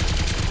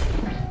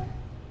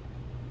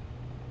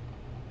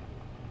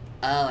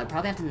 Oh, I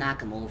probably have to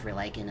knock him over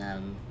like in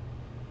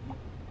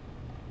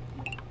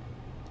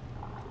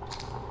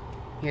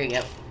Here you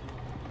go.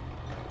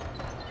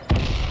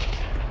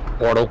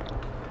 Portal.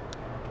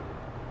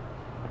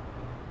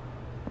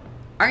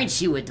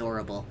 Aren't you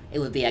adorable? It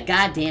would be a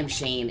goddamn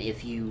shame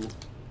if you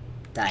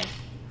died.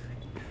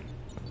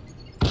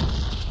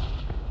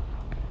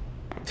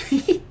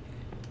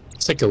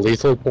 It's like a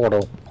lethal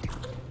portal.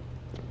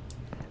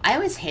 I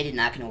always hated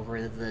knocking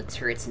over the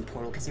turrets in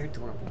Portal because they're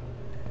adorable.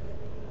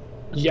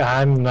 Yeah,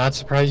 I'm not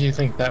surprised you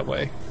think that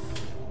way.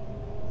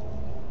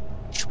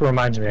 Which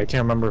reminds me, I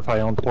can't remember if I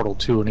own Portal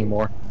 2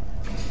 anymore.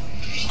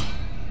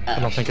 I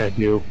don't think I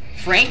do.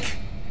 Frank?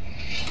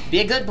 Be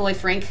a good boy,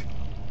 Frank.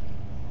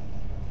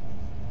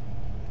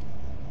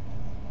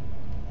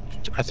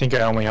 I think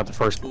I only have the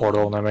first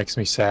Portal, and that makes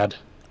me sad.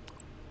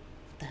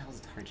 What the hell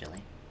is hard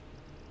jelly?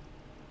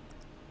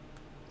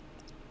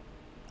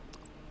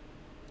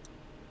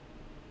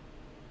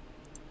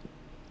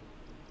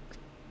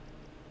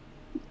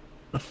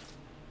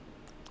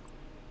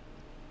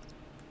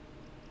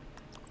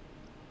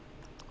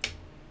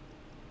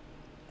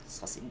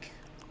 Sausage.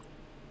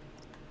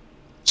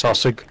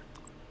 Sausage.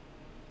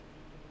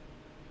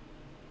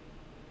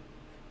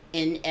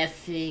 In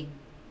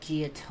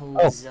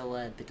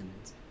Effigiatozoa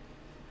bitamins.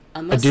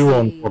 I do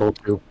own Portal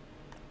 2.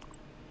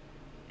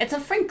 It's a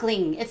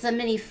Frankling. It's a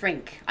mini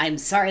Frank. I'm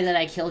sorry that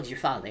I killed your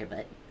father,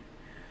 but...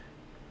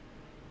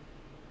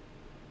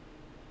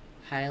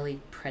 Highly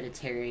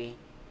predatory.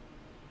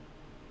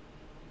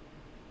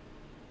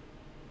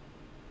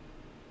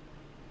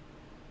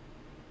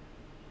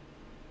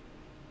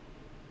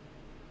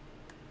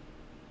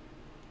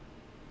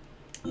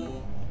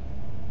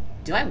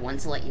 Do I want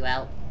to let you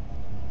out?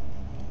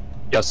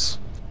 Yes.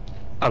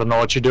 I don't know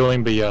what you're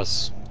doing, but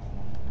yes.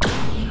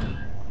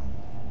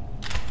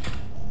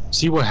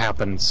 See what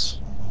happens.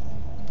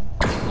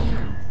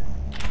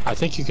 I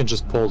think you can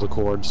just pull the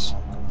cords.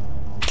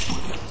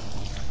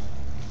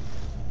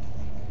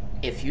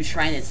 If you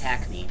try and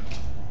attack me,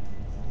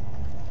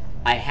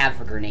 I have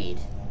a grenade.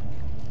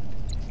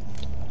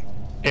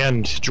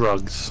 And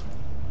drugs.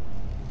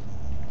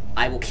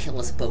 I will kill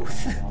us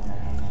both.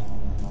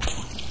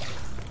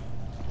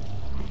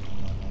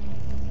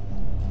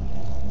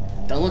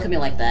 Don't look at me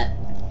like that.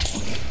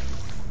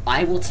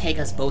 I will take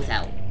us both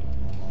out.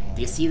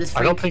 Do you see this,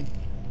 Frank?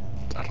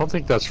 I don't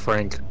think that's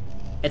Frank.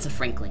 It's a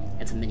Frankling.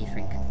 It's a mini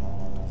Frank.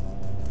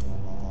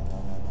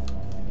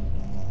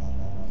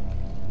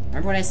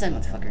 Remember what I said,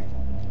 motherfucker.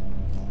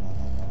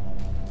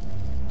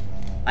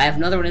 I have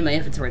another one in my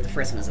inventory. The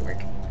first one doesn't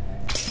work.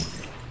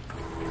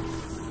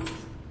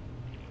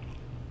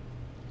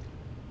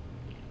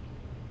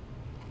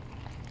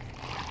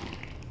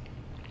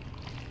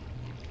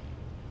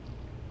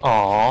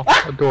 Aww,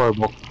 Ah!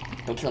 adorable.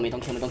 Don't kill me,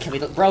 don't kill me, don't kill me.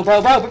 Bro,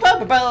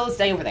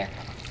 stay over there.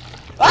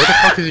 Where the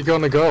fuck is he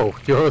gonna go?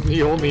 You're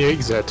the only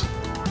exit.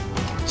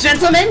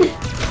 Gentlemen!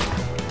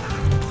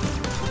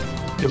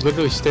 You're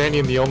literally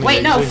standing in the only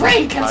Wait, exit. no,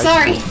 Frank, I'm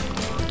sorry!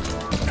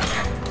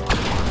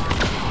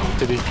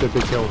 Did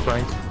they kill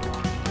Frank?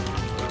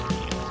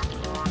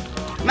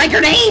 My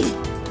grenade!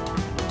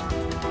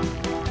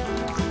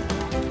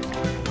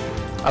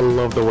 I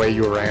love the way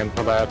you ran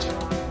for that.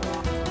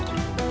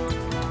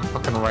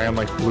 Fucking ran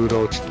like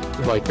Pluto,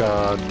 like,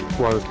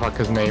 what the fuck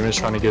his name is,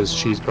 trying to get his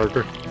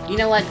cheeseburger. You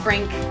know what,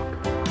 Frank?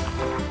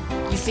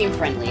 You seem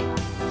friendly.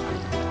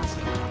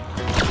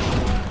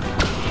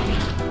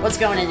 Let's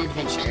go on an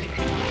adventure.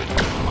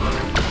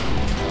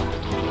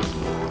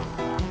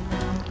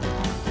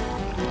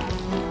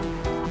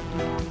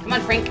 Come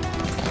on, Frank.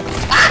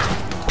 Ah!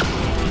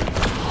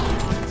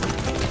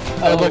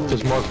 Oh, look,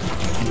 there's more.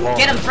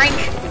 Get him, Frank!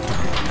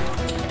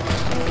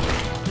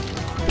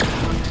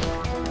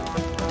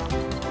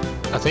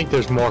 I think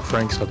there's more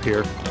Franks up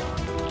here.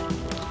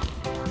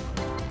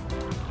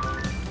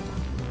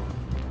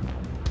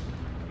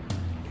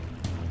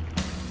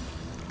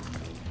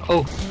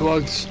 Oh,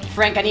 drugs.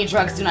 Frank, I need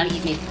drugs. Do not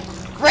eat me.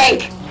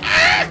 Frank!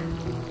 Ah!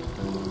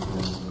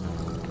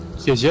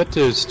 He has yet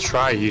to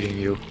try eating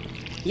you.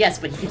 Yes,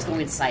 but he keeps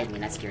going inside me,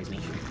 and that scares me.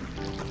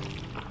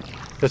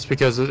 That's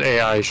because his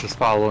AI is just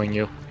following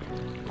you.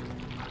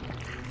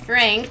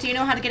 Frank, do you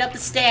know how to get up the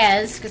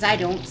stairs? Because I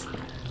don't.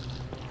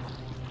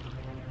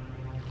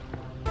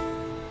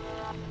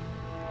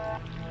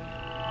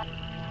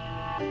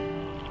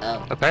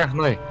 Oh.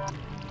 Apparently.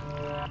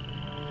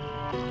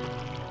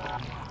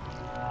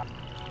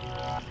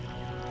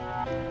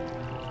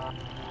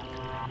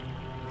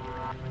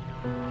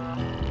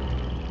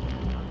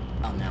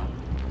 Oh no.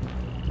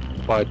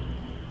 But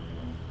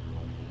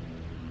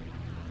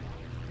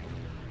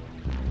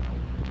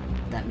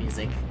That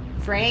music.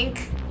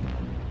 Frank?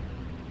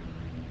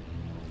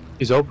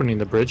 he's opening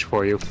the bridge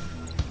for you.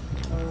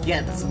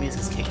 Yeah, this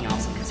music's kicking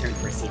off, so I'm concerned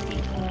for his safety.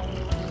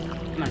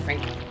 Come on,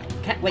 Frank.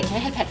 Wait, can I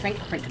have Pet Frank?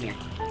 Frank, come here.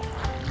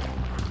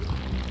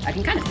 I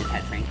can kind of hit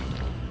Pet Frank.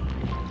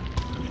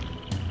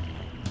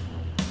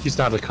 He's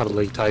not a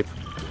cuddly type.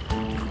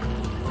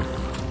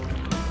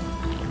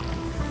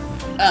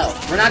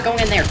 Oh, we're not going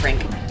in there,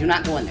 Frank. Do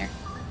not go in there.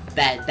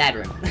 Bad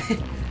room.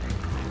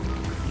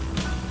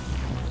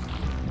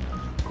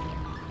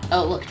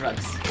 Oh, look,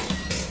 drugs.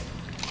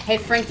 Hey,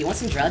 Frank, do you want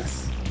some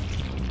drugs?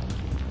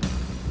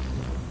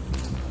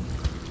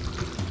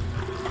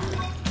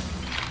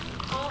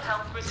 Full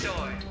health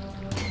restored.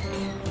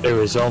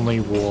 There is only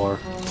war.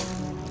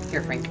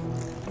 Here, Frank.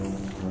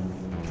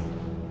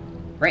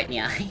 Right in the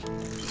eye.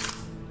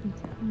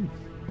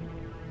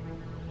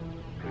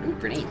 Ooh,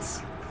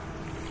 grenades.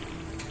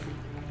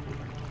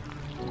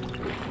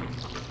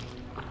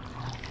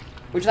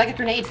 Would you like a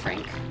grenade,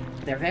 Frank?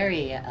 They're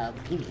very,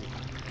 beamy.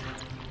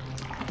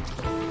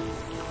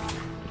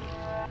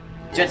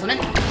 Gentlemen?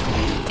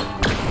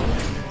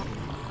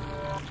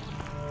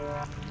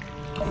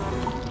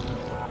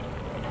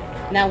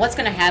 Now, what's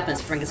gonna happen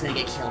is Frank is gonna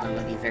get killed, and I'm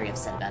gonna be very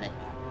upset about it.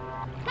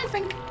 Come on,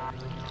 Frank.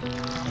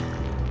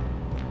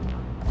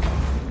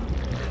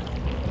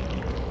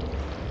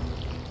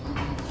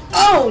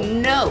 Oh,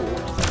 no!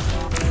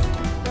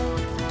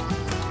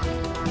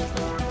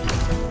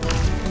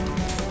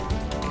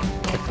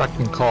 I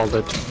fucking called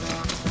it.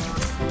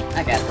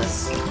 I got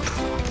this.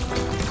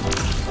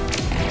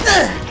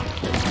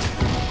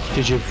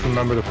 Did you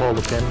remember to pull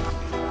the pin?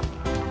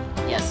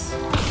 Yes.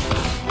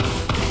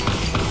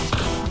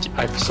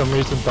 I for some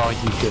reason thought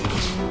you didn't.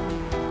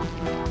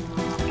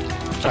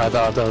 I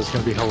thought that was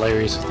gonna be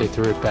hilarious if they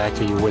threw it back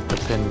at you with the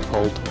pin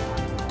pulled.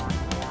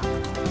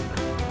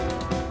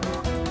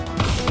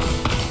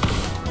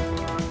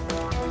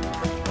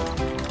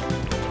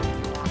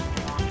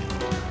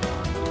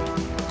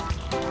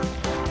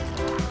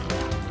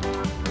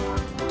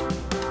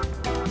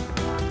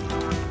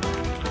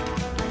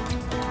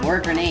 More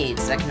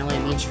grenades, that can only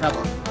mean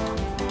trouble.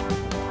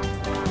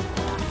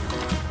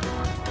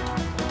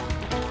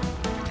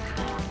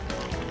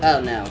 Oh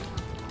no.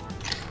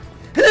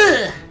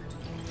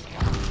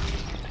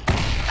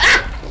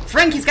 Ah!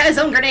 Frankie's got his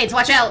own grenades,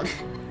 watch out!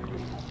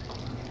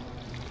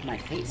 My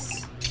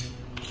face.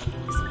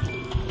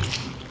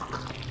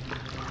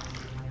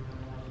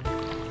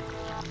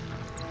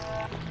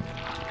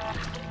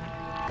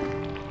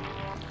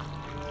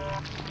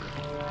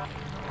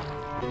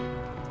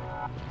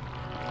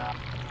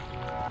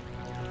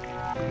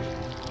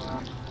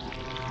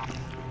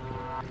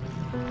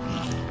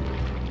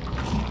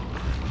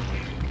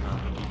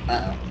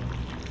 Uh-oh.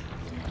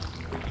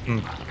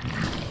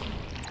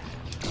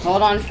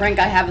 Hold on, Frank,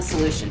 I have a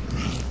solution.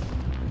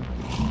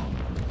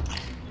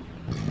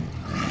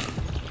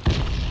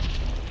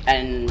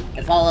 And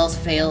if all else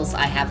fails,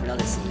 I have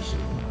another solution.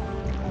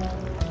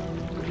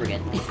 We're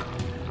good.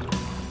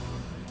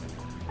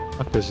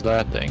 What is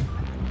that thing?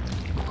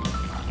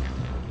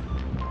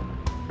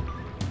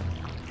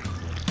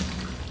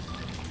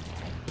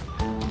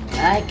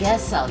 I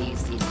guess I'll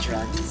use these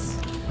drugs.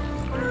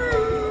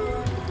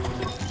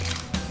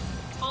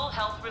 Full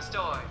health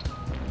restored.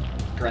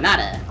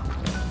 Granada.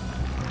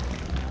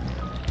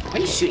 What are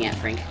you shooting at,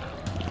 Frank?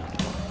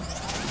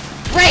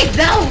 Frank,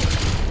 no!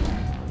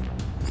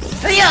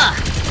 Hiya!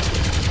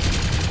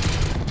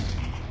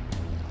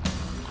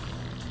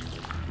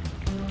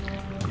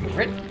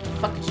 Where the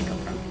fuck did you come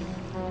from?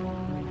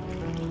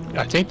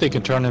 I think they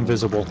can turn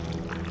invisible.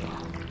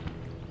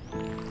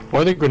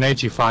 Or the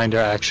grenades you find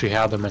actually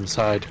have them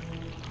inside.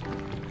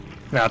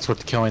 That's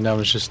what's killing them,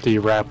 is just the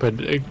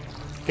rapid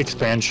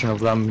expansion of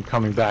them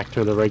coming back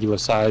to the regular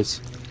size.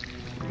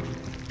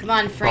 Come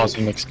on, Frank.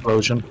 Causing an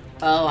explosion.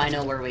 Oh, I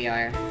know where we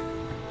are.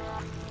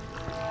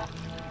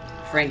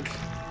 Frank,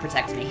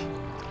 protect me.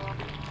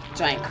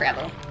 Giant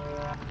Crabbo.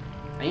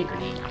 I need a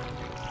grenade.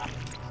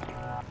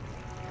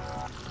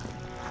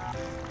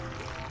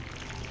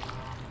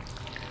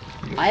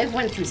 I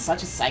went through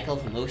such a cycle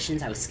of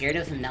emotions. I was scared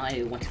of him, now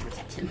I want to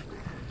protect him.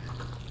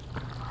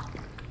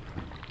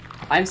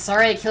 I'm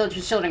sorry I killed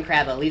your children,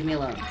 Crabbo. Leave me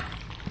alone.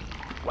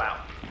 Wow.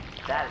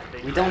 That is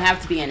big. We don't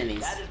have to be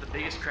enemies. That is the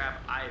biggest crab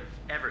I've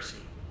ever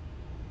seen.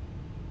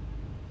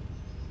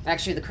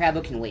 Actually, the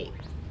Crabbo can wait.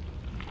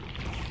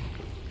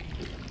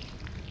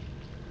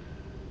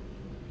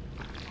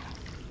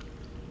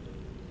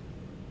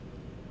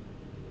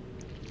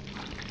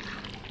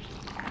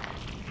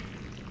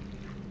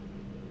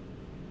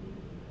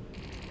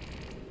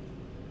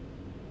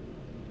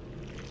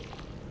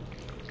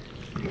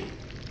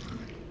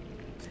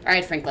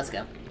 Alright, Frank, let's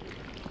go.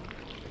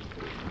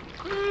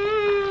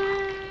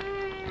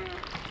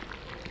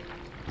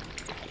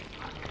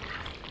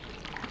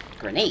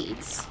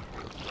 Grenades?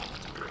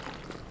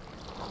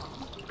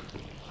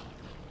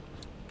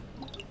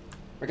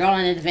 We're going on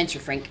an adventure,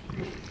 Frank.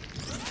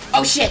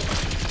 Oh, shit!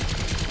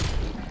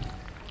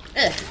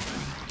 Ugh.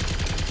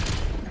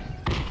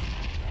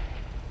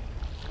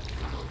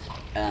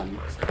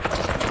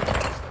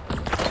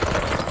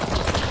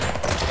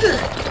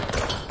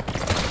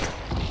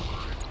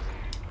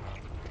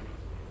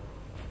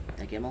 Did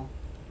I get them all?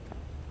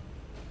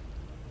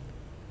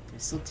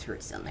 There's still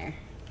turrets down there.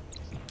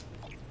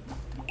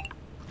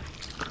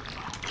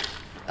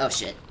 Oh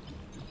shit.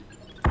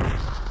 I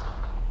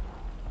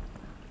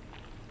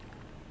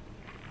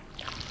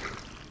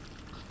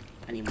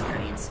need more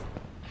grenades.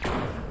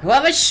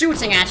 Whoever's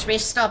shooting at me,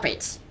 stop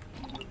it!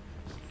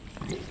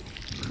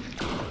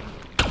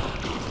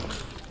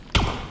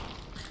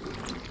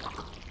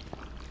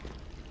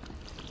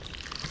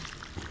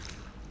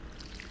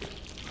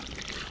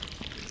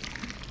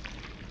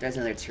 There's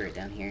another turret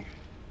down here.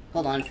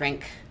 Hold on,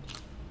 Frank.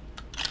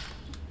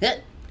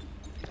 Hit!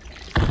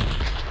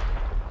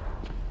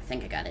 I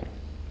think I got it.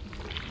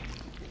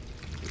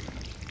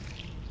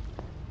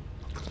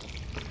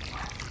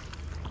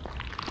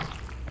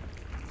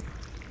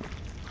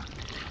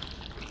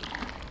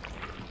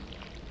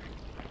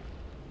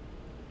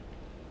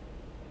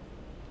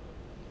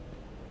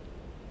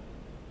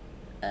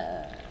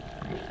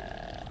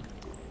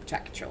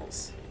 Track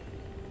controls.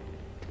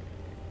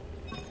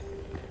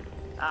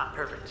 Ah,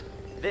 perfect.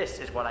 This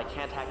is what I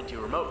can't hack into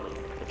remotely,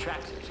 the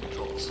track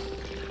controls.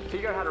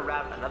 Figure out how to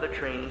route another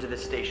train into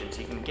this station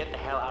so you can get the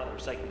hell out of the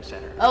recycling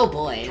center. Oh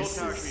boy, Control this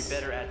tower is... should be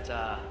better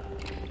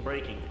at,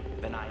 braking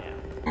than I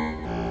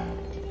am.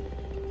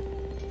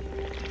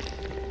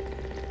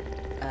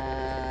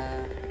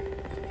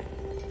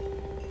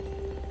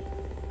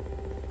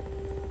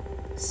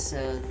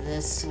 So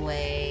this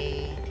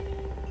way...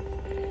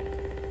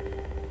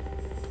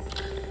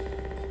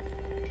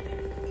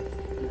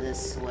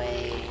 This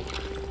way...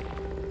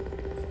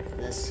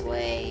 This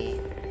way...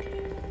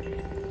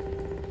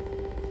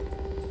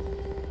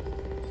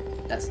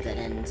 That's dead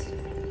end.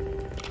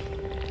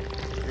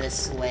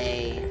 This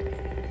way...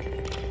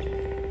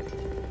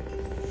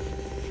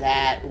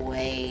 That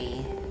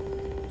way...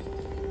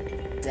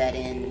 Dead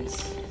end.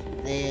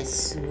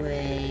 This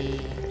way...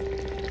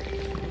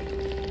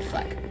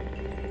 Fuck.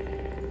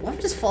 What if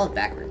I just followed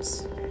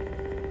backwards?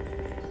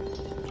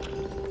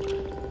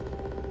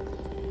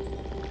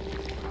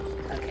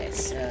 Okay,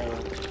 so...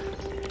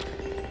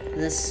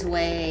 This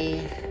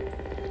way...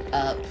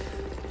 Up...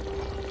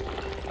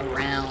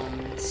 Around...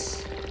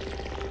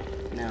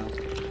 No.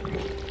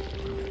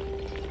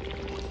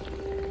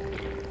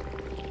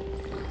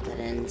 Dead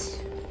end.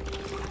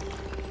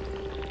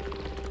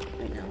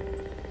 Wait, no.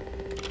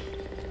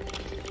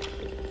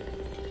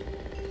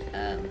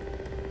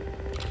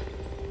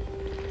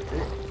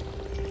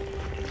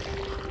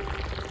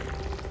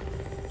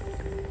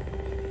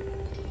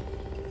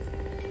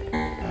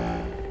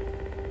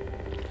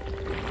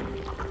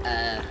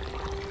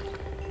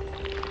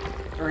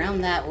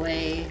 Around that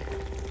way.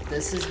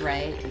 This is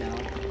right. No.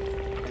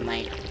 It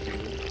might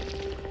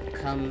be.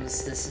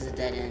 Comes. This is a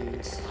dead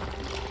end.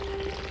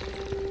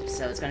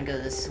 So it's gonna go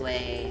this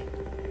way.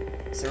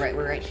 So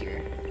we're right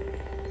here.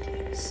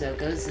 So it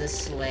goes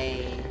this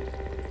way.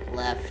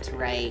 Left,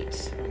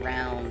 right,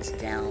 around,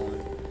 down,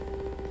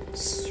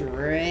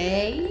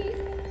 straight.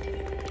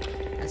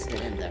 That's a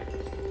dead end though.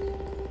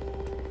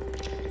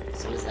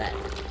 So what is that?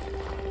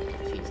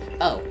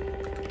 Oh.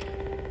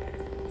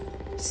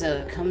 So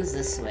it comes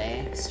this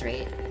way,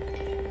 straight,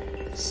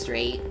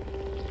 straight,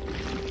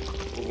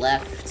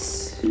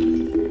 left.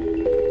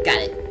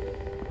 Got it.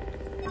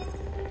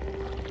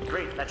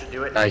 Great, that should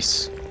do it.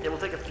 Nice. It will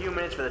take a few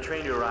minutes for the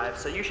train to arrive,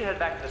 so you should head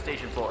back to the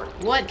station floor.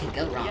 What could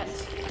go wrong?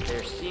 Yes,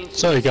 there seems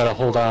So to you be gotta a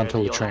hold floor on there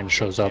till the that train you'll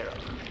shows have up. to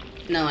take care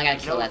of. No, I gotta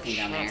kill No that thing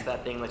down chance there.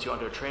 that thing lets you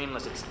onto a train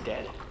unless it's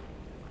dead.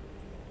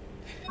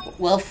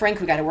 Well,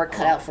 Frank, we got our work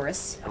cut out for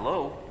us.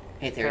 Hello?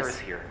 Hey, there's... Ferris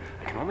here.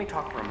 I can only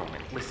talk for a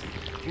moment. Listen,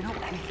 do you know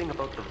anything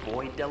about the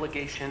Void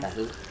delegation?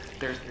 Who?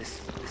 There's this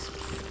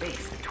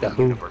space The between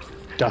who? universes.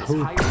 The This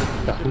who? higher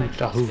The who?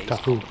 dimensional The who? space The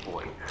who? called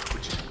Void,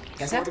 which is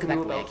Guys, I have to sort go of back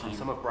new the way I about from came.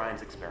 some of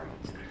Brian's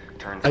experiments.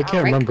 Turns I out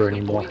can't remember the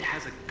anymore. Void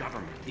has a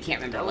government. You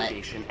can't remember a what?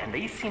 delegation, and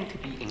they seem to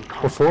be in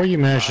Before you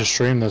managed to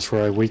stream this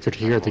where we could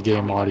hear the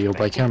game audio,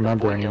 but I can't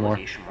remember anymore.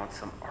 Wants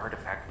some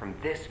artifact from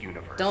this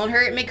universe. Don't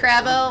hurt me, Some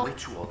Crabbo!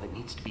 ritual that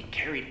needs to be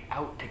carried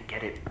out to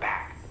get it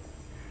back.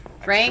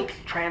 Frank? I'm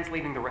still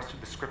translating the rest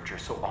of the scripture,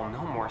 so I'll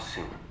know more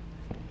soon.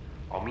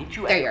 I'll meet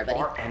you There you at are, the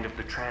buddy. far end of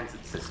the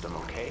transit system,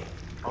 okay?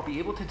 I'll be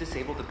able to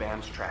disable the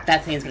BAM's track.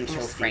 That thing's gonna You can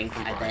kill escape Frank,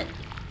 from I Brian, bet.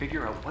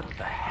 Figure out what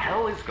the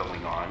hell is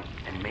going on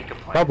and make a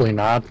plan. Probably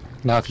not.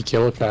 Not if you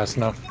kill it fast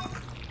enough.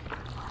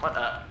 What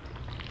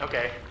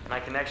okay. My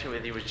connection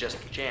with you was just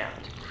jammed.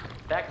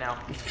 Back now.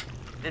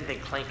 Didn't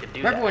think Plank could do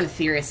Remember when that.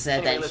 Theorist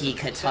said Anyway, that he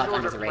listen, could talk Send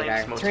under Order the Plank's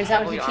radar? most Turns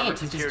out he heavily can't, armored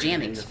he's just security jamming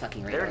the units.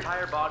 fucking Their radar.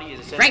 entire body is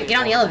essentially Frank, get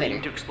on the formed elevator.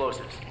 into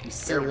explosives. You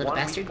silly Their little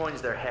one bastard. weak point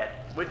is their head.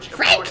 which of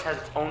Frank! course has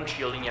its own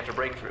shielding you have to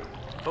break through.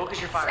 Focus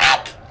your fire.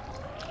 Frank!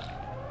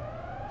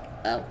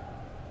 Oh.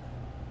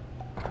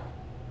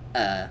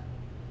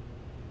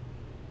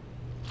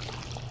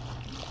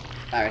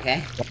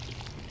 Okay.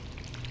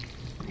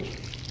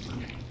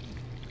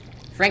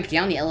 Frank,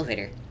 get on the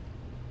elevator.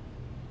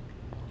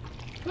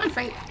 Come on,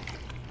 Frank.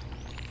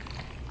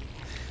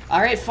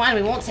 Alright, fine,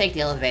 we won't take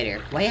the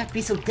elevator. Why do you have to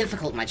be so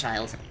difficult, my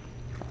child?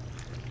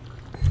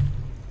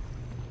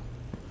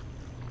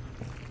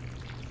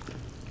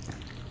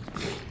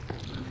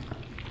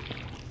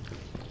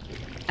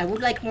 I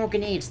would like more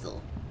grenades,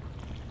 though.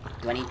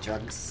 Do I need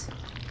drugs?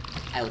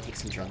 I will take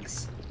some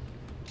drugs.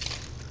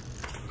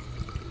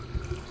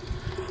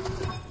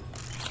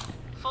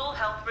 Full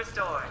health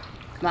restored.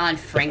 Come on,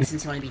 Frank,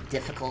 since you want to be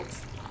difficult.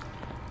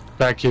 In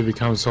fact, you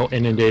become so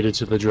inundated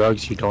to the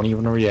drugs you don't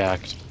even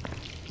react.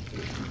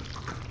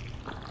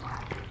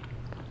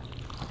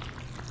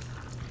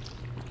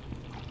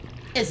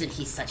 Isn't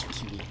he such a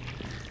cutie?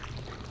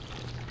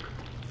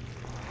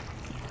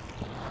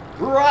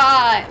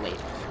 Right! Wait.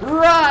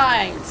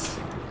 Right!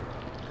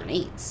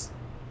 Grenades.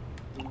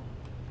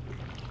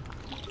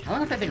 How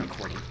long have I been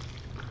recording?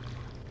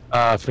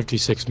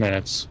 56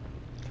 minutes.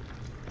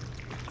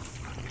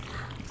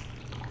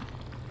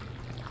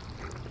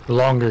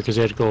 Longer because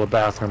you had to go to the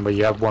bathroom, but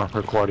you weren't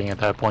recording at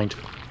that point.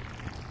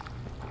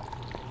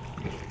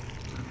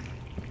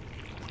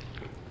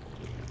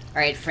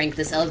 Alright, Frank,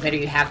 this elevator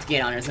you have to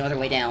get on. There's no other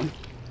way down.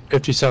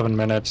 57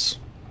 minutes.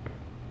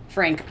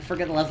 Frank, for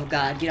the love of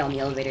God, get on the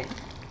elevator.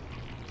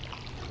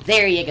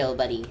 There you go,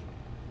 buddy.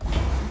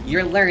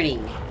 You're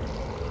learning.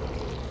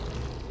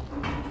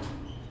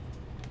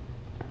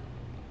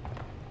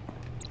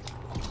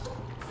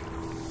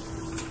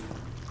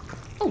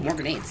 Oh, more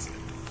grenades.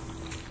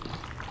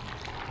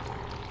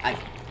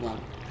 Well,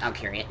 I'll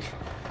carry it.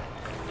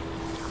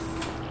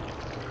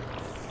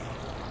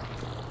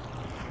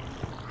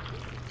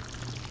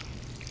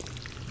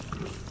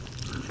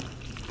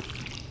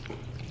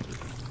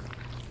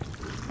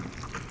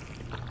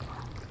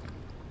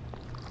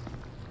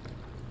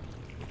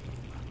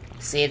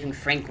 Saving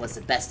Frank was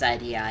the best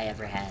idea I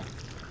ever had.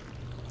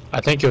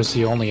 I think it was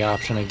the only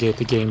option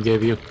the game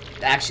gave you.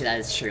 Actually, that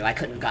is true. I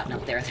couldn't have gotten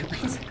up there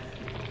otherwise.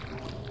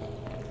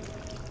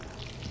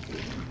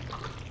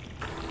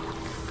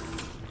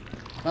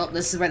 Well,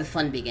 this is where the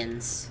fun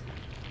begins.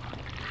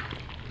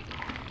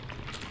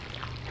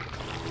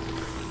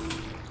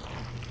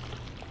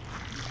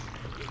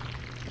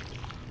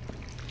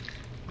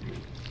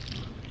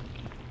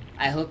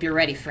 I hope you're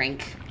ready,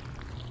 Frank.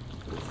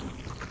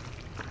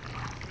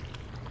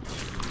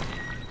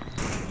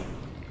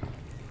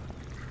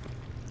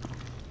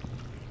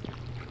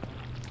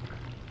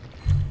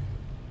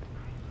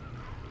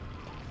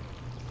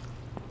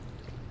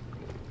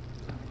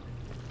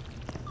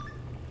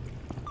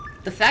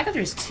 The fact that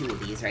there's two of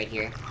these right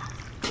here.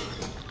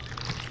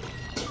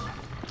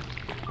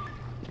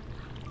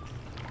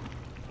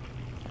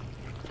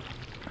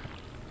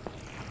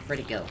 Where'd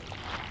it go?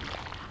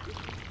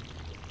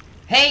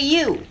 Hey,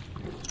 you!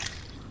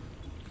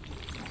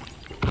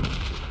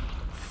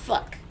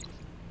 Fuck.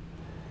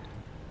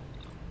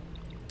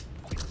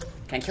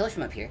 Can I kill it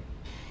from up here?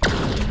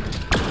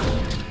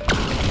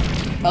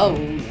 Oh,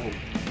 no.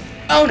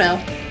 Oh, no!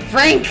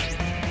 Frank!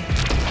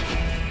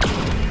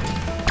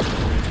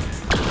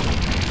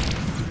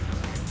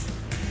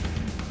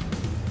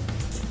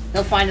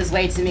 He'll find his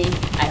way to me,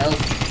 I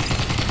hope.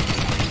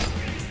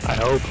 I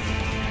hope.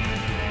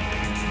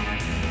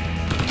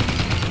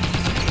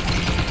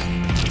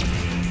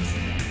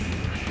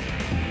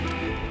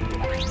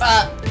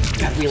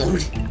 Gotta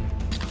reload.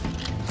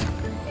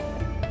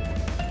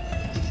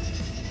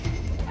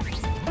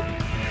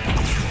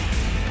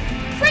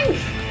 Frank!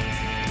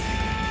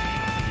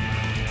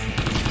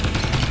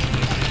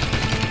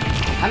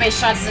 How many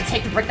shots does it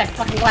take to break that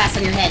fucking glass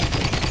on your head?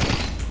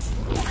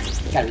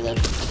 Gotta reload.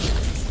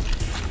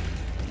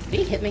 Did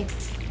he hit me?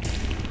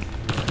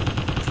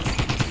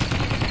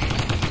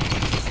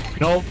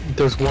 No,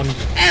 there's one.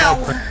 Ow!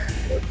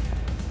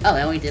 Oh,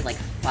 that only did like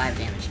 5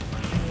 damage.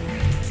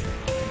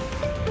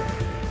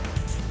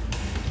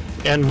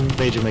 And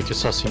made you make a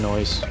sussy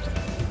noise.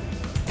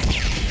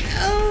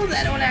 Oh,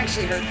 that one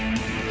actually hurt.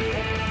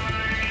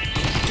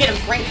 Get him,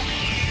 Frank!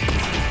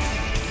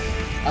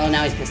 Oh,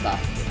 now he's pissed off.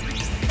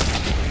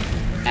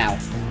 Ow.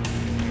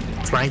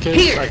 Frank is?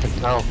 Here! I can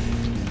tell.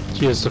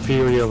 He is the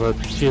fury of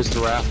he is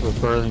the wrath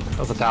of a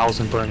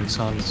 1,000 burning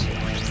suns.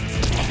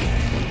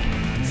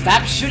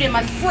 Stop shooting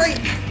my Frank!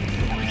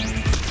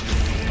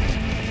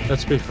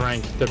 Let's be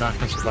frank, they're not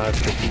gonna survive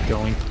if they keep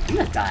going. I'm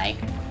gonna die.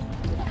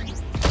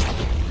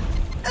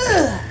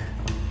 Ugh.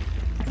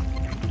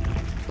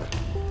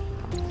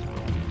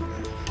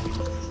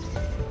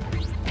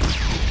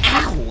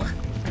 Ow!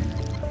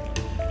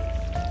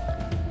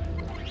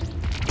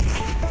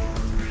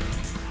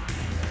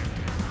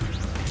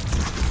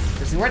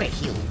 There's nowhere to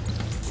heal.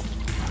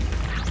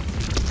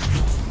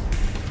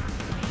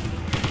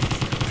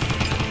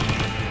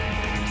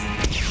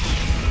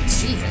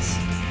 Jesus.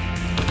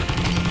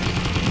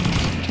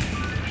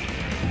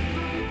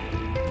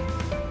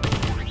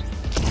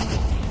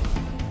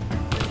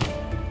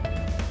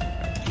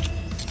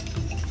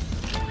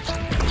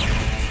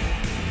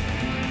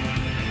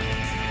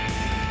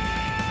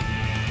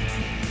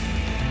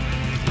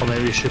 Or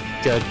maybe you should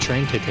get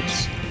train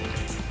tickets.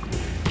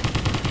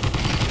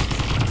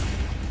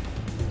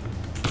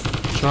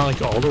 It's not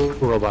like all the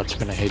robots are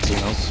gonna hate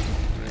Xenos.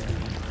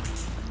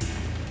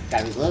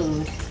 Gotta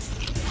reload.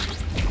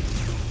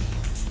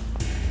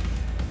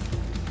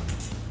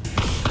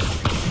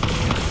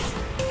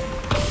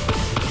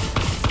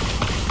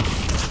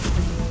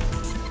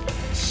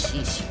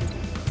 Sheesh.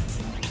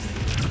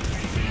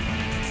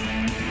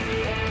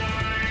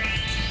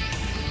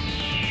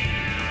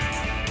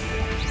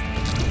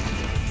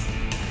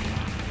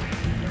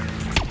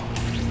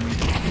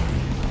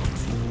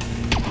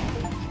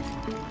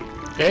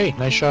 Hey,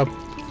 nice job.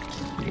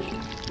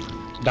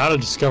 Now to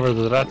discover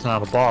that that's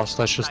not a boss,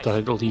 that's just the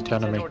elite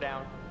enemy. Door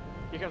down.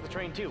 Here comes the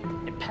train too.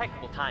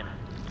 Impeccable timing.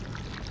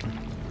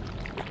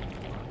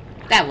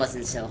 That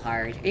wasn't so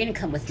hard. Are you gonna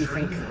come with me,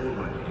 Frank?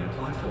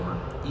 Platform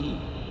E.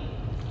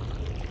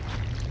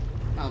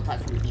 Oh,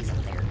 platform E's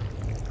up there.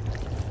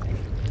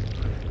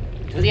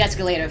 To the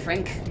escalator,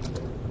 Frank.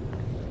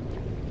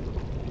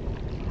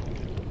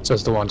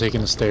 Says the one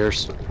taking the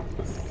stairs.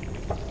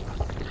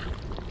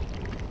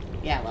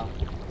 Yeah, well.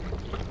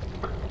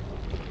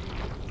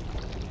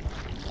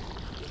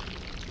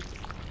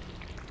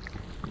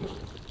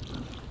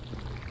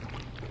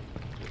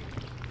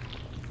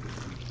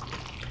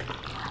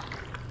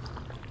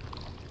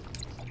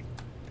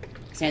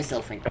 Stand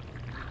still, Frank.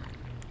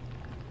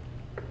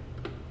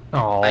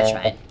 Oh, I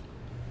tried.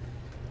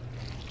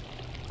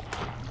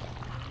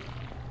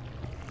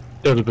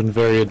 It would have been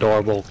very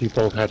adorable if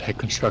people had head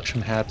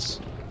construction hats.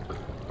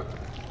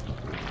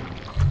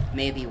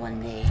 Maybe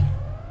one day.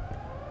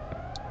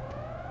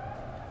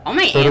 All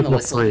my Vertigo ammo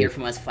was still 3. here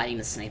from us fighting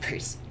the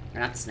snipers.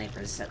 Or not the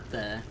snipers,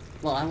 the...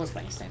 Well, I was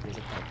fighting snipers,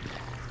 okay.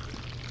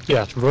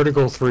 Yeah,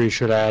 Vertigo 3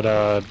 should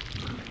add,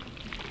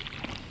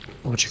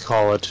 what you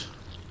call it?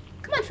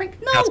 Come on, Frank,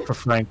 Hats no! for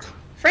Frank.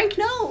 Frank,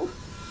 no!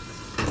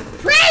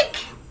 Frank!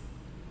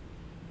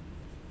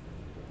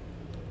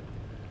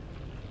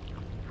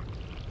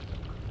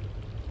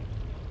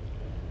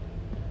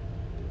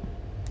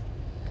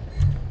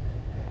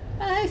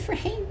 Bye,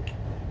 Frank.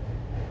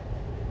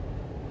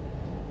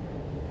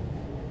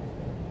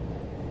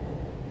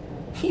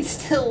 He's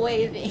still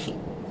waving.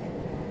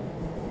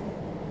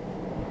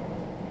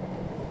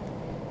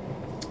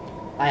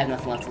 I have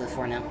nothing left to live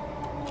for now.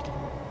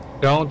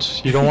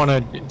 You don't want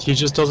to, he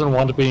just doesn't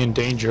want to be in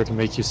danger to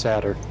make you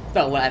sadder.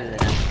 But whatever than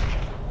that.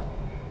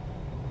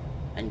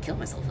 I didn't kill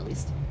myself, at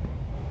least.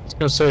 I was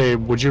gonna say,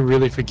 would you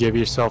really forgive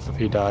yourself if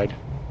he died?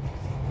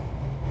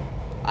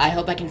 I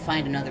hope I can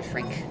find another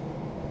Frank.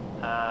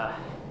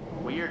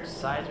 Weird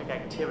seismic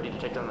activity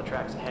detected on the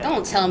tracks ahead.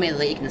 Don't tell me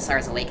the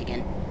Ignisar's awake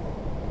again.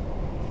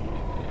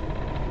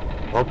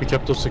 Hope you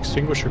kept those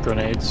extinguisher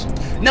grenades.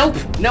 Nope,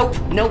 nope,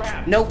 nope,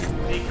 nope.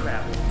 Big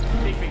crab.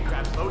 Big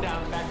crab. Slow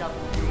down, back up.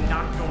 Do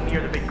not go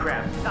near the big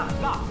crab.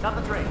 Stop, not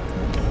the train.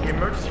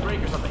 Emergency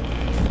brake or something.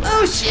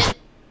 Oh shit!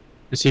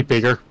 Is he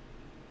bigger?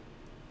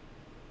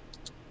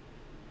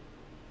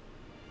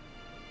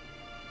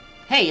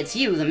 Hey, it's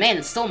you, the man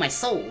that stole my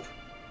soul.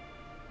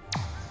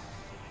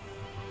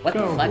 What the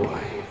fuck? Cowboy,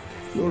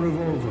 your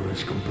revolver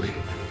is complete.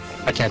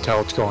 I can't tell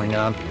what's going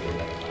on.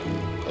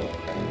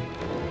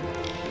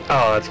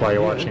 Oh, that's why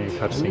you're watching a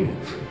cutscene.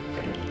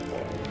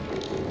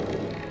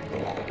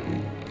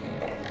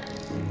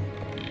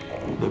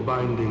 The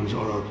bindings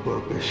are our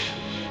purpose,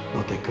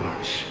 not a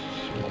curse.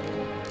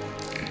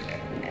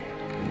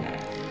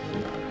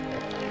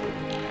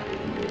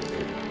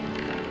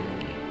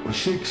 For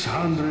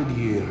 600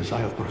 years I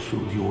have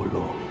pursued you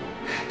alone,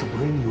 to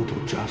bring you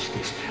to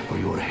justice for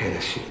your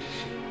heresy.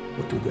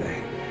 But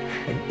today,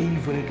 an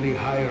infinitely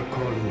higher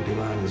calling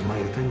demands my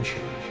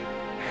attention.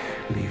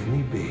 Leave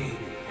me be,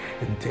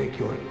 and take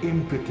your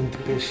impotent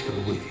pistol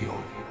with you.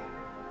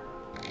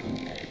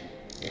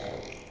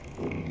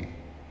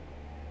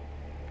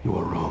 You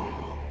are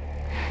wrong.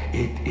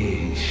 It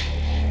is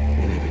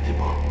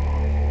inevitable.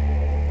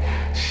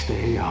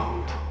 Stay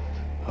out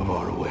of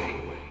our way.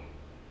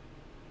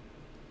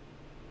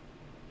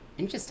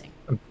 Interesting.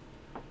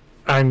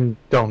 I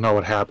don't know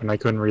what happened. I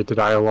couldn't read the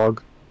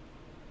dialogue.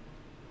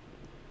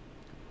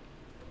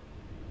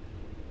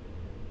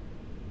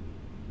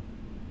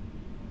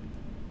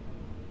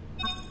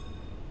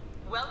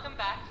 Welcome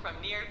back from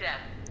near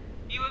death.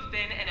 You have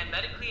been in a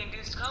medically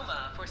induced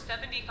coma for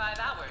 75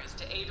 hours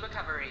to aid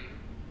recovery.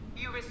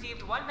 You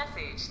received one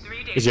message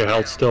 3 days Is your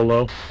health ago. still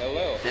low?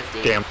 Hello.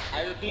 50. Damn.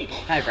 I repeat,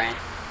 Hi, Brian.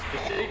 the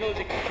signal is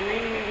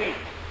extremely weak.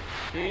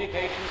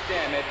 Communications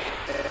damaged.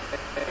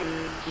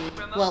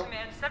 Remote Well-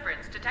 command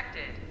severance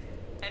detected.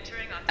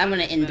 Entering I'm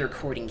gonna autonomous end the mode.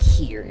 recording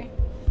here,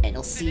 and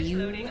I'll see Finish you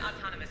loading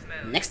autonomous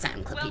mode. next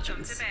time, Club Welcome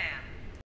Patrons. to band.